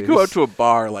tattoos, if you go out to a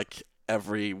bar, like,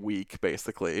 every week,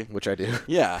 basically. which I do.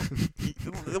 Yeah.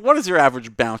 What does your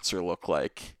average bouncer look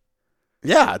like?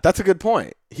 Yeah, that's a good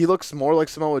point. He looks more like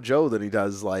Samoa Joe than he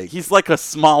does like... He's like a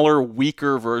smaller,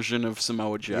 weaker version of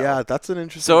Samoa Joe. Yeah, that's an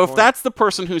interesting So if point. that's the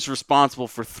person who's responsible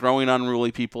for throwing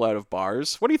unruly people out of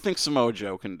bars, what do you think Samoa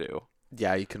Joe can do?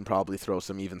 Yeah, you can probably throw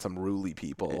some ruly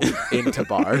people into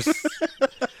bars.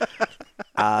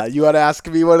 You want to ask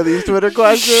me one of these Twitter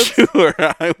questions? Sure,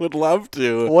 I would love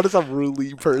to. What is a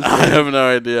ruly person? I have no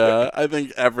idea. I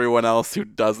think everyone else who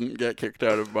doesn't get kicked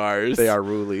out of bars. They are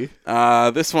ruly.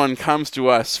 This one comes to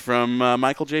us from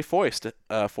Michael J. Foist,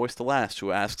 Foist to Last,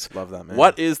 who asks, Love that man.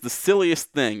 What is the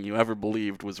silliest thing you ever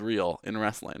believed was real in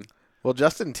wrestling? Well,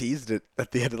 Justin teased it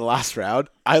at the end of the last round.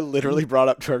 I literally brought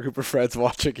up to our group of friends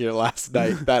watching here last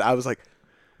night that I was like,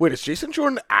 Wait, is Jason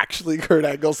Jordan actually Kurt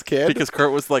Angle's kid? Because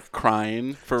Kurt was like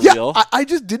crying for yeah, real. I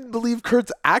just didn't believe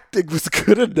Kurt's acting was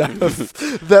good enough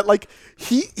that like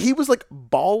he was like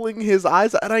bawling his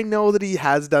eyes, and I know that he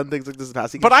has done things like this in the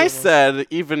past. But I said,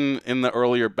 even in the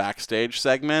earlier backstage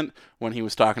segment, when he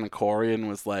was talking to Corey and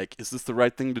was like, is this the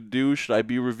right thing to do? Should I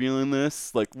be revealing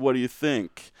this? Like, what do you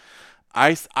think?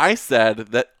 I said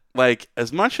that, like,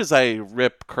 as much as I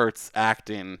rip Kurt's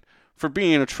acting for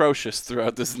being atrocious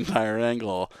throughout this entire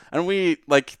angle, and we,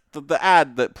 like, the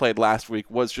ad that played last week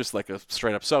was just like a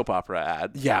straight-up soap opera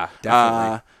ad. Yeah,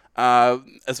 definitely.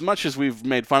 As much as we've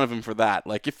made fun of him for that,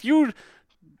 like, if you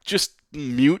just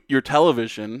mute your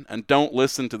television and don't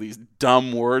listen to these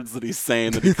dumb words that he's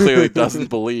saying that he clearly doesn't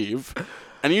believe,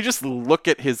 and you just look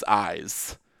at his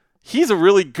eyes, he's a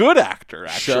really good actor,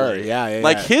 actually. Sure, yeah.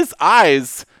 Like, his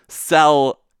eyes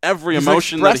sell every He's an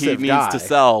emotion that he expressive needs guy. to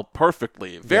sell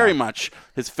perfectly. Very much.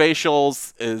 His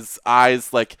facials, his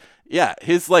eyes, like, yeah,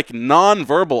 his, like,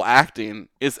 non-verbal acting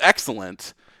is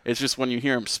excellent. It's just when you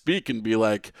hear him speak and be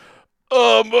like,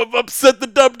 I'm upset the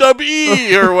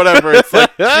WWE or whatever. It's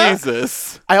like,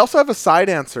 Jesus. I also have a side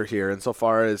answer here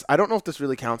insofar as I don't know if this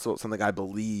really counts as something I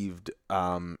believed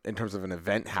in terms of an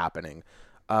event happening.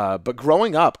 But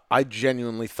growing up, I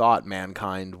genuinely thought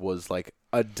Mankind was like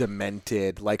a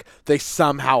demented, like they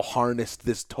somehow harnessed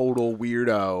this total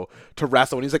weirdo to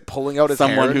wrestle, and he's like pulling out his hair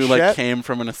Someone and who shit. like came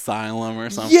from an asylum or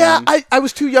something. Yeah, I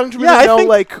was too young to really I know. think,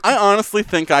 like, I honestly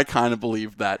think I kind of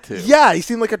believed that too. yeah, he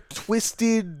seemed like a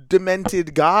twisted,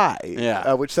 demented guy.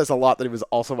 Yeah. Which says a lot that he was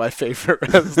also my favorite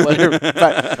wrestler.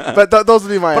 but those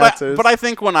would be my answers. But I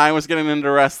think when I was getting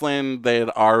into wrestling, they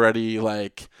had already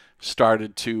like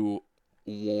started to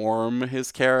warm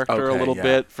his character a Okay, little yeah.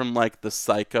 bit from like the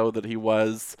psycho that he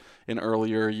was in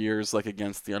earlier years, like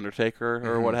against the Undertaker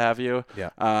or what have you. Yeah.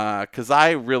 Because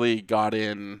I really got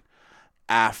in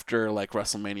after like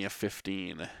WrestleMania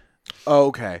 15. Oh,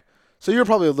 okay. So you were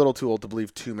probably a little too old to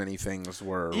believe too many things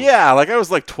were. Yeah, like I was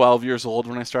like 12 years old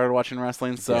when I started watching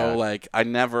wrestling, so Yeah. like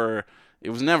it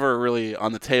was never really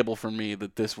on the table for me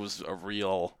that this was a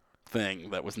real thing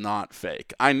that was not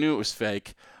fake. I knew it was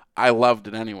fake. I loved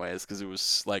it anyways because it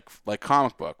was like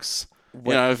comic books.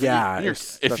 You know,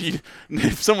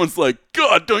 if someone's like,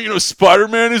 God, don't you know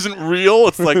Spider-Man isn't real?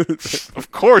 It's like,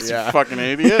 of course, Yeah. you fucking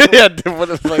idiot. Yeah, dude, what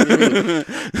the fuck you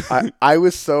mean? I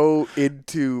was so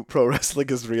into pro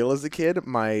wrestling as real as a kid.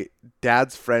 My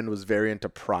dad's friend was very into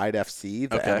Pride FC,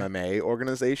 the Okay. MMA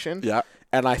organization. Yeah.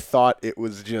 And I thought it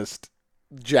was just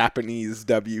Japanese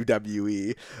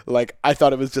WWE. Like, I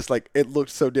thought it was just like, it looked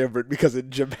so different because in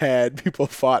Japan, people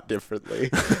fought differently.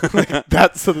 Like,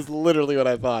 that's literally what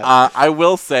I thought. I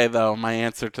will say, though, my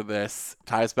answer to this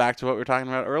ties back to what we were talking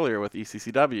about earlier with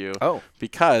ECCW. Oh.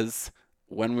 Because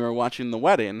when we were watching the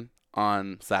wedding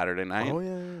on Saturday night, Oh,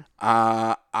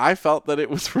 yeah. I felt that it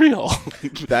was real.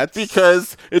 That's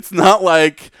because it's not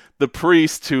like the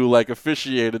priest who like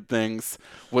officiated things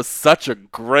was such a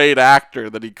great actor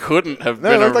that he couldn't have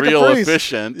been a looked like a real priest.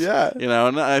 efficient. Yeah. You know,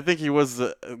 and I think he was,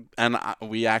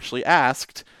 we actually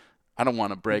asked. I don't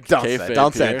want to break Don't kayfabe say it.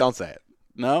 Don't say here. it. Don't say it.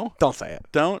 No? Don't say it.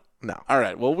 Don't? No. All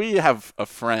right. Well, we have a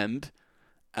friend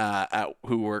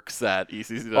who works at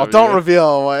ECCW. Well, don't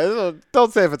reveal.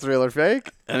 Don't say if it's real or fake.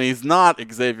 And he's not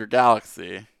Xavier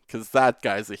Galaxy, because that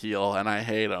guy's a heel, and I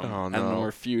hate him. Oh, And no.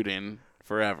 we're feuding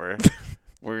forever.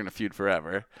 We're going to feud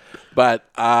forever. But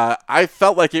I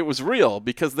felt like it was real,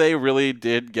 because they really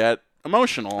did get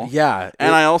emotional. Yeah.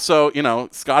 And I also,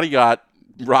 Scotty got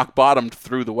rock bottomed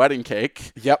through the wedding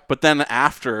cake. Yep. But then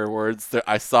afterwards,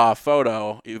 I saw a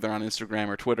photo, either on Instagram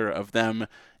or Twitter, of them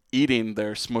eating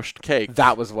their smushed cake.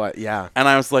 That was what. Yeah. And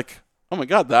I was like, oh my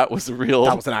God, that was real.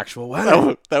 That was an actual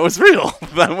wedding. That was real.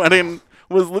 That wedding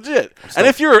was legit. And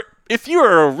if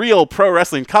you're a real pro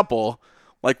wrestling couple,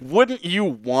 like, wouldn't you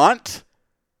want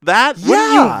that? Yeah.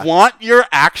 Wouldn't you want your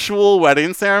actual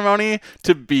wedding ceremony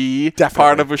to be Definitely.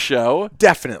 part of a show?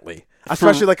 Definitely.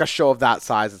 Especially like a show of that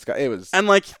size. It was. And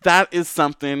like, that is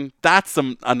something, that's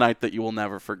a night that you will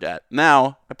never forget.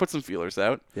 Now, I put some feelers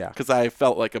out. Yeah. Because I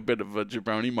felt like a bit of a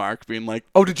jabroni mark being like,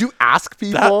 Oh, did you ask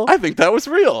people? I think that was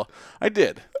real. I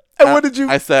did. And what did you?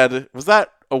 I said, was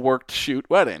that a worked shoot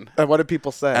wedding? And what did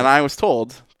people say? And I was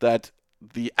told that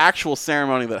the actual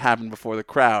ceremony that happened before the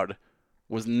crowd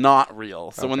was not real.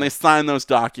 So when they signed those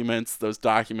documents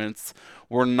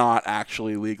were not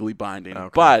actually legally binding.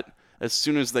 Okay. But as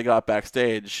soon as they got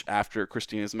backstage after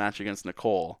Christina's match against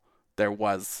Nicole, there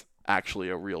was actually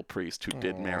a real priest who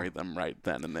did marry them right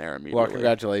then and there immediately. Well,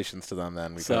 congratulations to them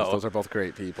then, because So- those are both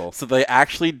great people. So they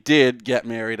actually did get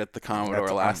married at the Commodore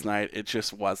That's last night. It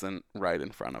just wasn't right in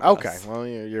front of Okay, us. well,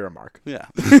 you're a mark. Yeah.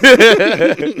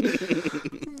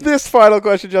 This final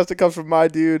question, Justin, comes from my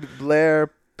dude,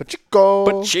 Blair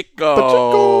Pacheco.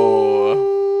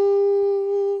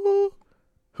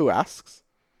 Who asks,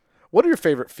 what are your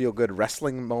favorite feel-good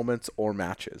wrestling moments or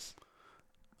matches?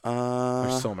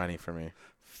 There's so many for me.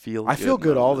 I feel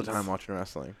good all the time watching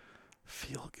wrestling.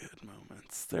 Feel-good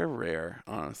moments. They're rare,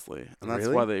 honestly. And that's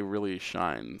Really? why they really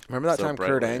shine. Remember that so time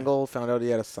brightly. Kurt Angle found out he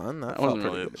had a son? That That felt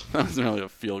wasn't really a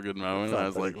feel-good moment. Felt I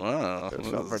was like, pretty- wow, That this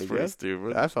felt is pretty pretty good.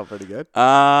 stupid. That felt pretty good.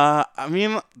 I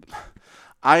mean,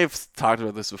 I've talked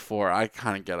about this before. I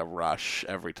kind of get a rush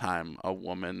every time a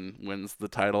woman wins the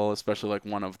title, especially like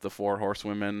one of the 4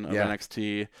 horsewomen of Yeah.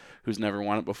 NXT who's never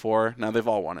won it before. Now, they've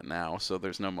all won it now, so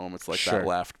there's no moments like Sure. that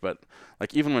left. But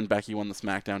like even when Becky won the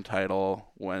SmackDown title,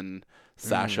 when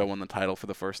Sasha won the title for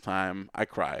the first time, I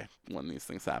cry when these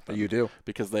things happen. You do.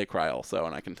 Because they cry also,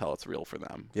 and I can tell it's real for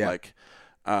them. Yeah. Like,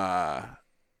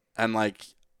 and like,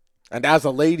 And as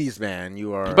a ladies' man,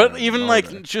 you are. but even like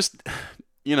moaning. just,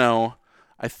 you know,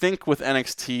 I think with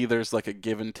NXT there's like a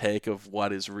give and take of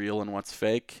what is real and what's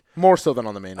fake. More so than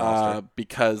on the main roster.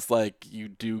 Because like you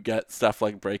do get stuff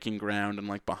like Breaking Ground and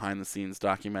like behind the scenes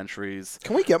documentaries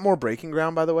Can we get more Breaking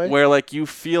Ground, by the way? where like you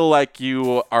feel like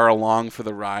you are along for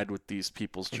the ride with these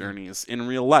people's journeys in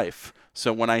real life.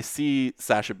 So when I see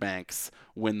Sasha Banks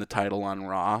win the title on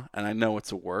Raw, and I know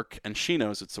it's a work, and she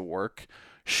knows it's a work,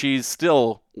 she's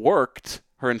still worked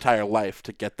her entire life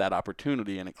to get that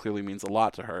opportunity, and it clearly means a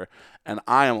lot to her. And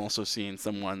I am also seeing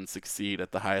someone succeed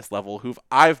at the highest level who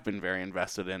I've been very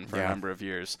invested in for a number of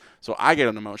years. So I get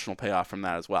an emotional payoff from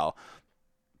that as well.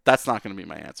 That's not going to be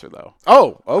my answer, though.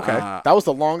 Oh, okay. That was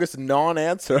the longest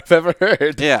non-answer I've ever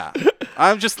heard. Yeah.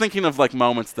 I'm just thinking of like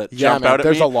moments that Yeah, jump man, out at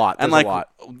there's me. a lot. And There's like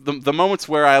a lot. the moments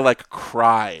where I like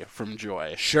cry from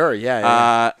joy. Sure,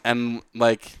 yeah. And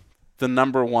like the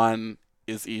number one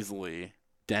is easily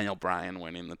Daniel Bryan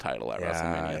winning the title at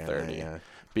WrestleMania 30. Yeah.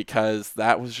 Because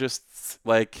that was just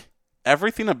like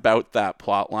everything about that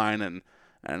plot line and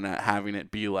having it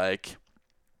be like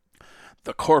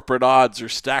the corporate odds are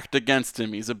stacked against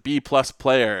him. He's a B-plus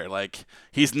player. Like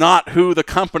he's not who the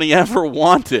company ever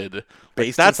wanted.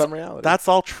 Based Like, on some reality. That's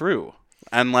all true.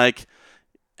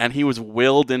 And he was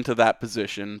willed into that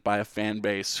position by a fan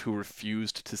base who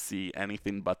refused to see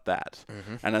anything but that.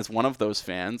 Mm-hmm. And as one of those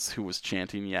fans who was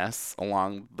chanting yes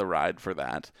along the ride for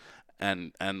that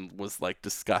and was like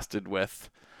disgusted with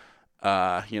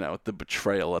the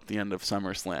betrayal at the end of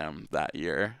SummerSlam that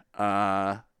year,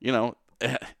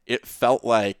 it felt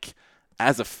like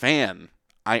as a fan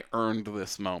I earned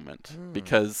this moment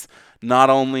because not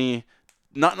only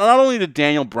did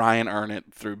Daniel Bryan earn it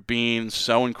through being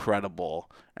so incredible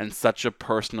and such a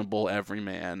personable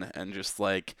everyman and just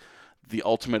like the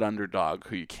ultimate underdog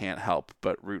who you can't help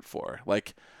but root for.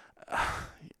 Like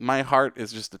my heart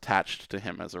is just attached to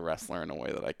him as a wrestler in a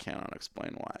way that I cannot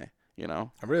explain why, you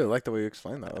know? I really like the way you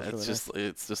explained that.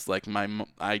 It's just like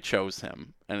I chose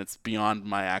him and it's beyond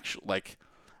my actual, like,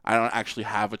 I don't actually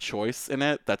have a choice in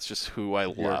it. That's just who I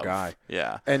love. You're a guy.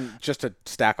 Yeah. And just to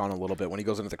stack on a little bit, when he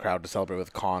goes into the crowd to celebrate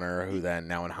with Connor, who then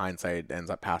now in hindsight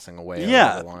ends up passing away.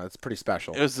 Yeah. It's pretty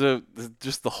special. It was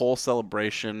just the whole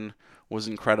celebration was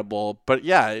incredible. But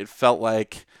yeah, it felt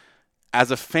like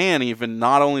as a fan even,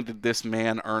 not only did this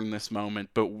man earn this moment,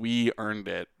 but we earned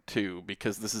it too,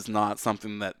 because this is not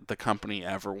something that the company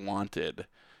ever wanted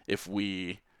if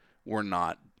we were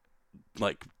not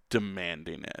like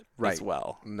demanding it as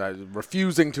well.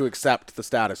 Refusing to accept the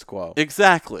status quo.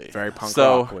 Exactly. Very punk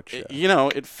so, rock. Which,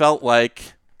 it felt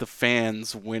like the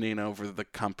fans winning over the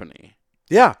company.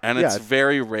 Yeah. And it's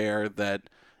very rare that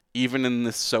even in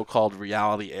this so-called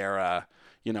reality era,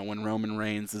 when Roman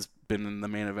Reigns has been in the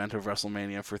main event of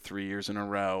WrestleMania for 3 years in a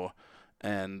row,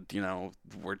 and,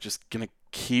 we're just going to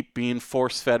keep being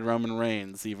force-fed Roman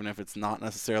Reigns, even if it's not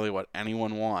necessarily what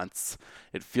anyone wants.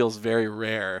 It feels very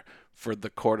rare for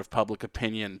the court of public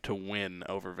opinion to win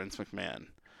over Vince McMahon.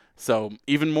 So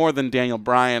even more than Daniel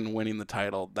Bryan winning the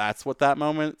title, that's what that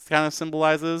moment kind of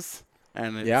symbolizes.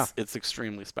 And it's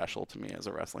extremely special to me as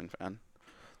a wrestling fan.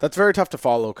 That's very tough to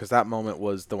follow because that moment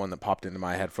was the one that popped into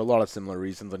my head for a lot of similar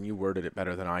reasons, and you worded it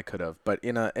better than I could have. But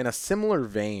in a similar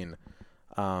vein,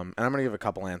 and I'm going to give a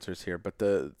couple answers here, but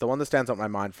the one that stands out in my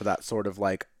mind for that sort of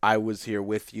like, I was here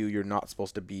with you, you're not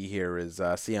supposed to be here, is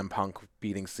CM Punk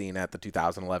beating Cena at the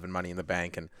 2011 Money in the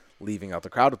Bank and leaving out the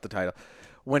crowd with the title.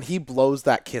 When he blows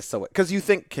that kiss away, because you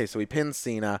think, okay, so he pins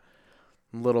Cena,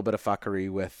 a little bit of fuckery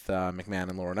with McMahon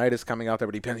and Laurinaitis coming out there,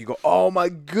 but he pins, you go, oh my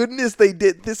goodness, they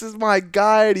did, this is my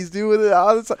guy, and he's doing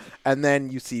it. And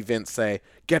then you see Vince say,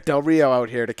 get Del Rio out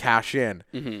here to cash in.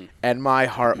 Mm-hmm. And my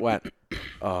heart went,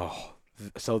 oh,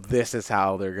 So this is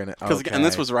how they're gonna. And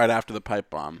this was right after the pipe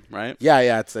bomb, right?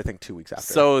 Yeah. It's I think 2 weeks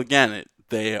after. So again,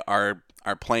 they are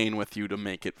playing with you to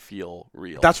make it feel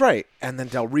real. That's right. And then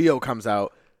Del Rio comes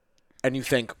out, and you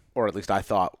think, or at least I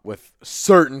thought, with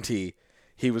certainty,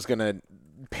 he was gonna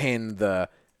pin the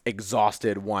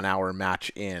exhausted 1 hour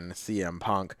match in CM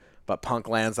Punk. But Punk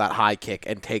lands that high kick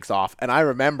and takes off. And I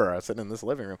remember I was sitting in this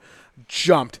living room,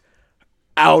 jumped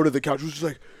out of the couch, was just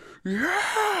like,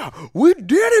 yeah, we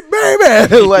did it,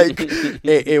 baby! Like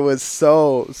it was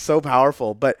so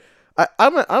powerful. But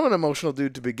I'm an emotional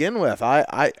dude to begin with.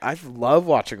 I love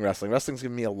watching wrestling. Wrestling's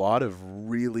given me a lot of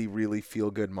really, really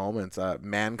feel good moments.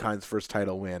 Mankind's first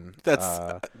title win. That's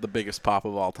the biggest pop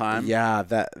of all time. Yeah,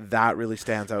 that really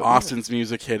stands out. Austin's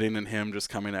music hitting and him just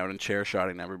coming out and chair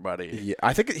shotting everybody. Yeah,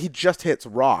 I think he just hits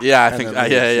Rock. Yeah, I think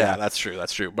yeah, that's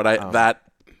true. But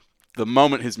the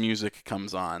moment his music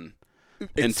comes on,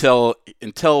 until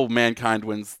Mankind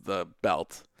wins the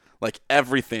belt, like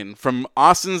everything from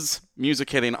Austin's music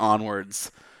hitting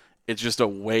onwards, it's just a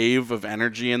wave of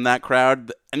energy in that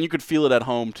crowd, and you could feel it at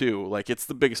home too. Like it's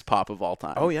the biggest pop of all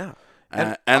time. Oh yeah,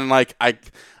 and like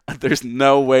there's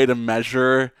no way to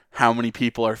measure how many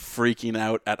people are freaking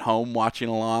out at home watching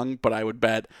along, but I would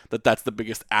bet that that's the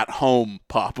biggest at home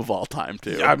pop of all time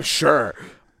too. Yeah, I'm sure.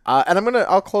 And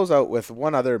I'll close out with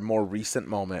one other more recent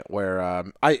moment where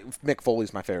Mick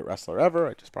Foley's my favorite wrestler ever.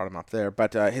 I just brought him up there.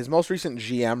 But his most recent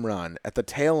GM run, at the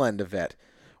tail end of it,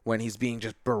 when he's being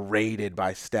just berated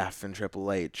by Steph and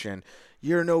Triple H, and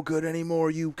you're no good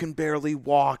anymore, you can barely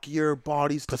walk, your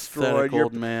body's destroyed. Pathetic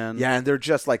old man. Yeah, and they're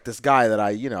just like this guy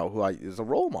that who is a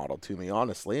role model to me,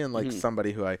 honestly, and like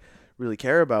somebody who I really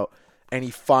care about. And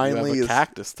he finally you have a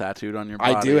cactus tattooed on your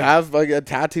body. I do have like a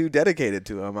tattoo dedicated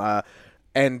to him.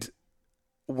 And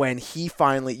when he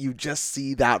finally, you just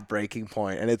see that breaking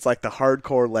point, and it's like the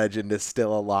hardcore legend is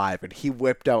still alive, and he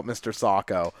whipped out Mr.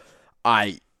 Socko.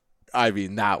 I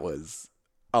mean, that was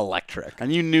electric.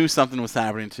 And you knew something was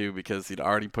happening too because he'd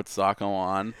already put Socko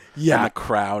on. Yeah. And the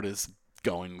crowd is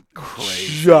going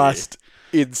crazy. Just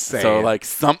insane. So like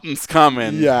something's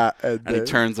coming. Yeah. And he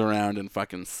turns around and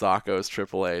fucking Socko's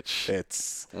Triple H.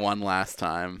 It's one last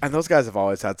time. And those guys have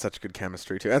always had such good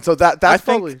chemistry too. And so that's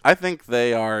probably I think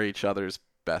they are each other's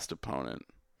best opponent.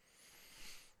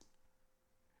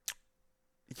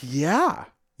 Yeah.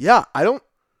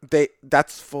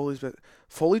 That's Foley's best.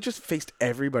 Foley just faced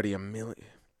everybody a million.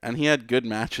 And he had good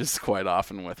matches quite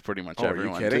often with pretty much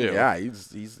everyone, are you kidding? too. Yeah,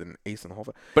 he's an ace in the whole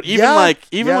thing. But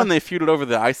even when they feuded over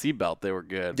the IC belt, they were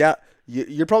good. Yeah,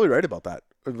 you're probably right about that.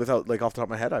 Without off the top of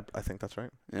my head, I think that's right.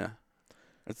 Yeah,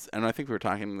 and I think we were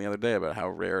talking the other day about how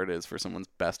rare it is for someone's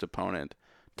best opponent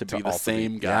to be the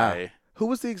same guy. Yeah. Who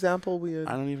was the example we had?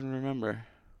 I don't even remember.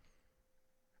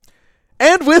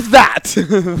 And with that,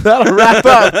 that'll wrap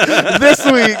up this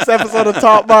week's episode of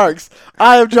Top Marks.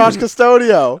 I am Josh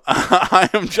Custodio. I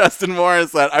am Justin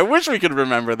Morissette. I wish we could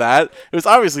remember that. It was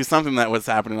obviously something that was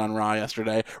happening on Raw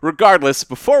yesterday. Regardless,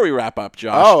 before we wrap up,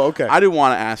 Josh, I do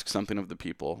want to ask something of the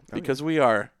people because we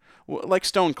are, like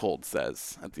Stone Cold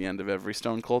says at the end of every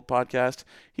Stone Cold podcast,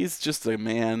 he's just a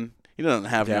man. He doesn't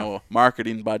have no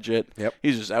marketing budget. Yep.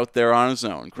 He's just out there on his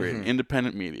own creating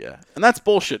independent media. And that's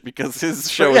bullshit because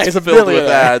his show is he's filled with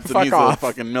ads and he's off. a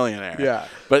fucking millionaire. Yeah.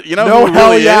 But you know who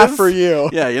really is? For you.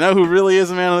 Yeah, you know who really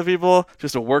is a man of the people?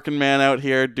 Just a working man out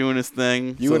here doing his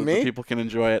thing. You so and that me? the people can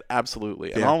enjoy it. Absolutely.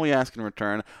 Yeah. And all we ask in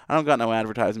return, I don't got no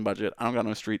advertising budget. I don't got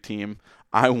no street team.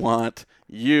 I want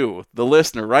you, the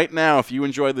listener, right now, if you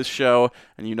enjoy this show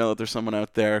and you know that there's someone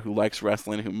out there who likes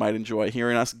wrestling, who might enjoy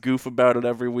hearing us goof about it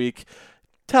every week,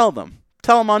 tell them.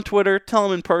 Tell them on Twitter. Tell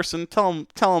them in person. Tell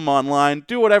them online.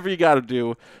 Do whatever you got to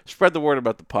do. Spread the word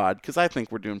about the pod because I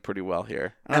think we're doing pretty well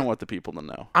here. And I want the people to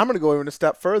know. I'm going to go even a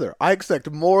step further. I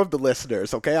expect more of the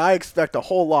listeners, okay? I expect a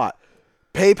whole lot.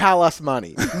 PayPal us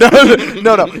money.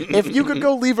 No. If you could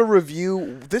go leave a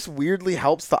review, this weirdly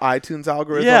helps the iTunes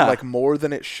algorithm more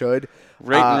than it should.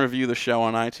 Rate and review the show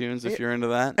on iTunes if you're into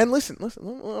that. And listen,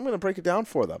 I'm going to break it down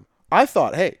for them. I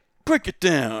thought, hey, break it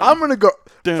down. I'm going to go.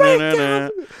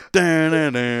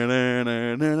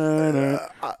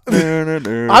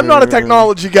 I'm not a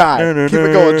technology guy. Keep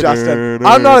it going, Justin.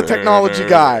 I'm not a technology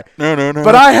guy.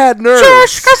 But I had nerves.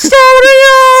 Josh Custodio!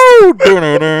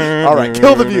 All right,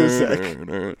 kill the music.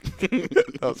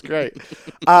 That was great.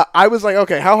 I was like,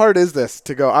 okay, how hard is this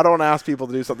to go? I don't want to ask people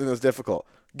to do something that's difficult.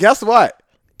 Guess what?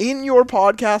 In your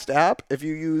podcast app, if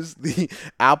you use the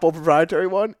Apple proprietary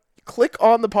one, click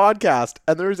on the podcast,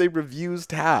 and there is a reviews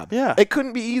tab. Yeah. It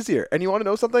couldn't be easier. And you want to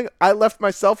know something? I left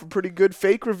myself a pretty good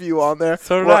fake review on there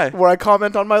So did I. where I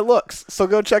comment on my looks. So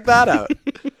go check that out.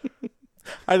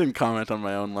 I didn't comment on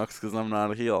my own looks because I'm not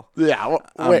a heel. Yeah. Well,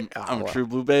 I'm a true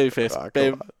blue babyface,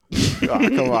 babe.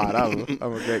 Come on.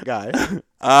 I'm a great guy.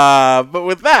 But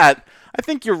with that, I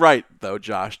think you're right, though,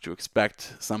 Josh, to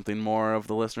expect something more of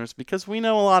the listeners because we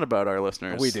know a lot about our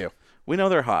listeners. We do. We know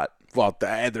they're hot. Well,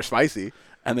 and they're spicy.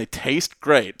 And they taste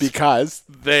great. Because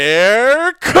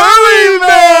they're Curry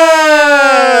Men!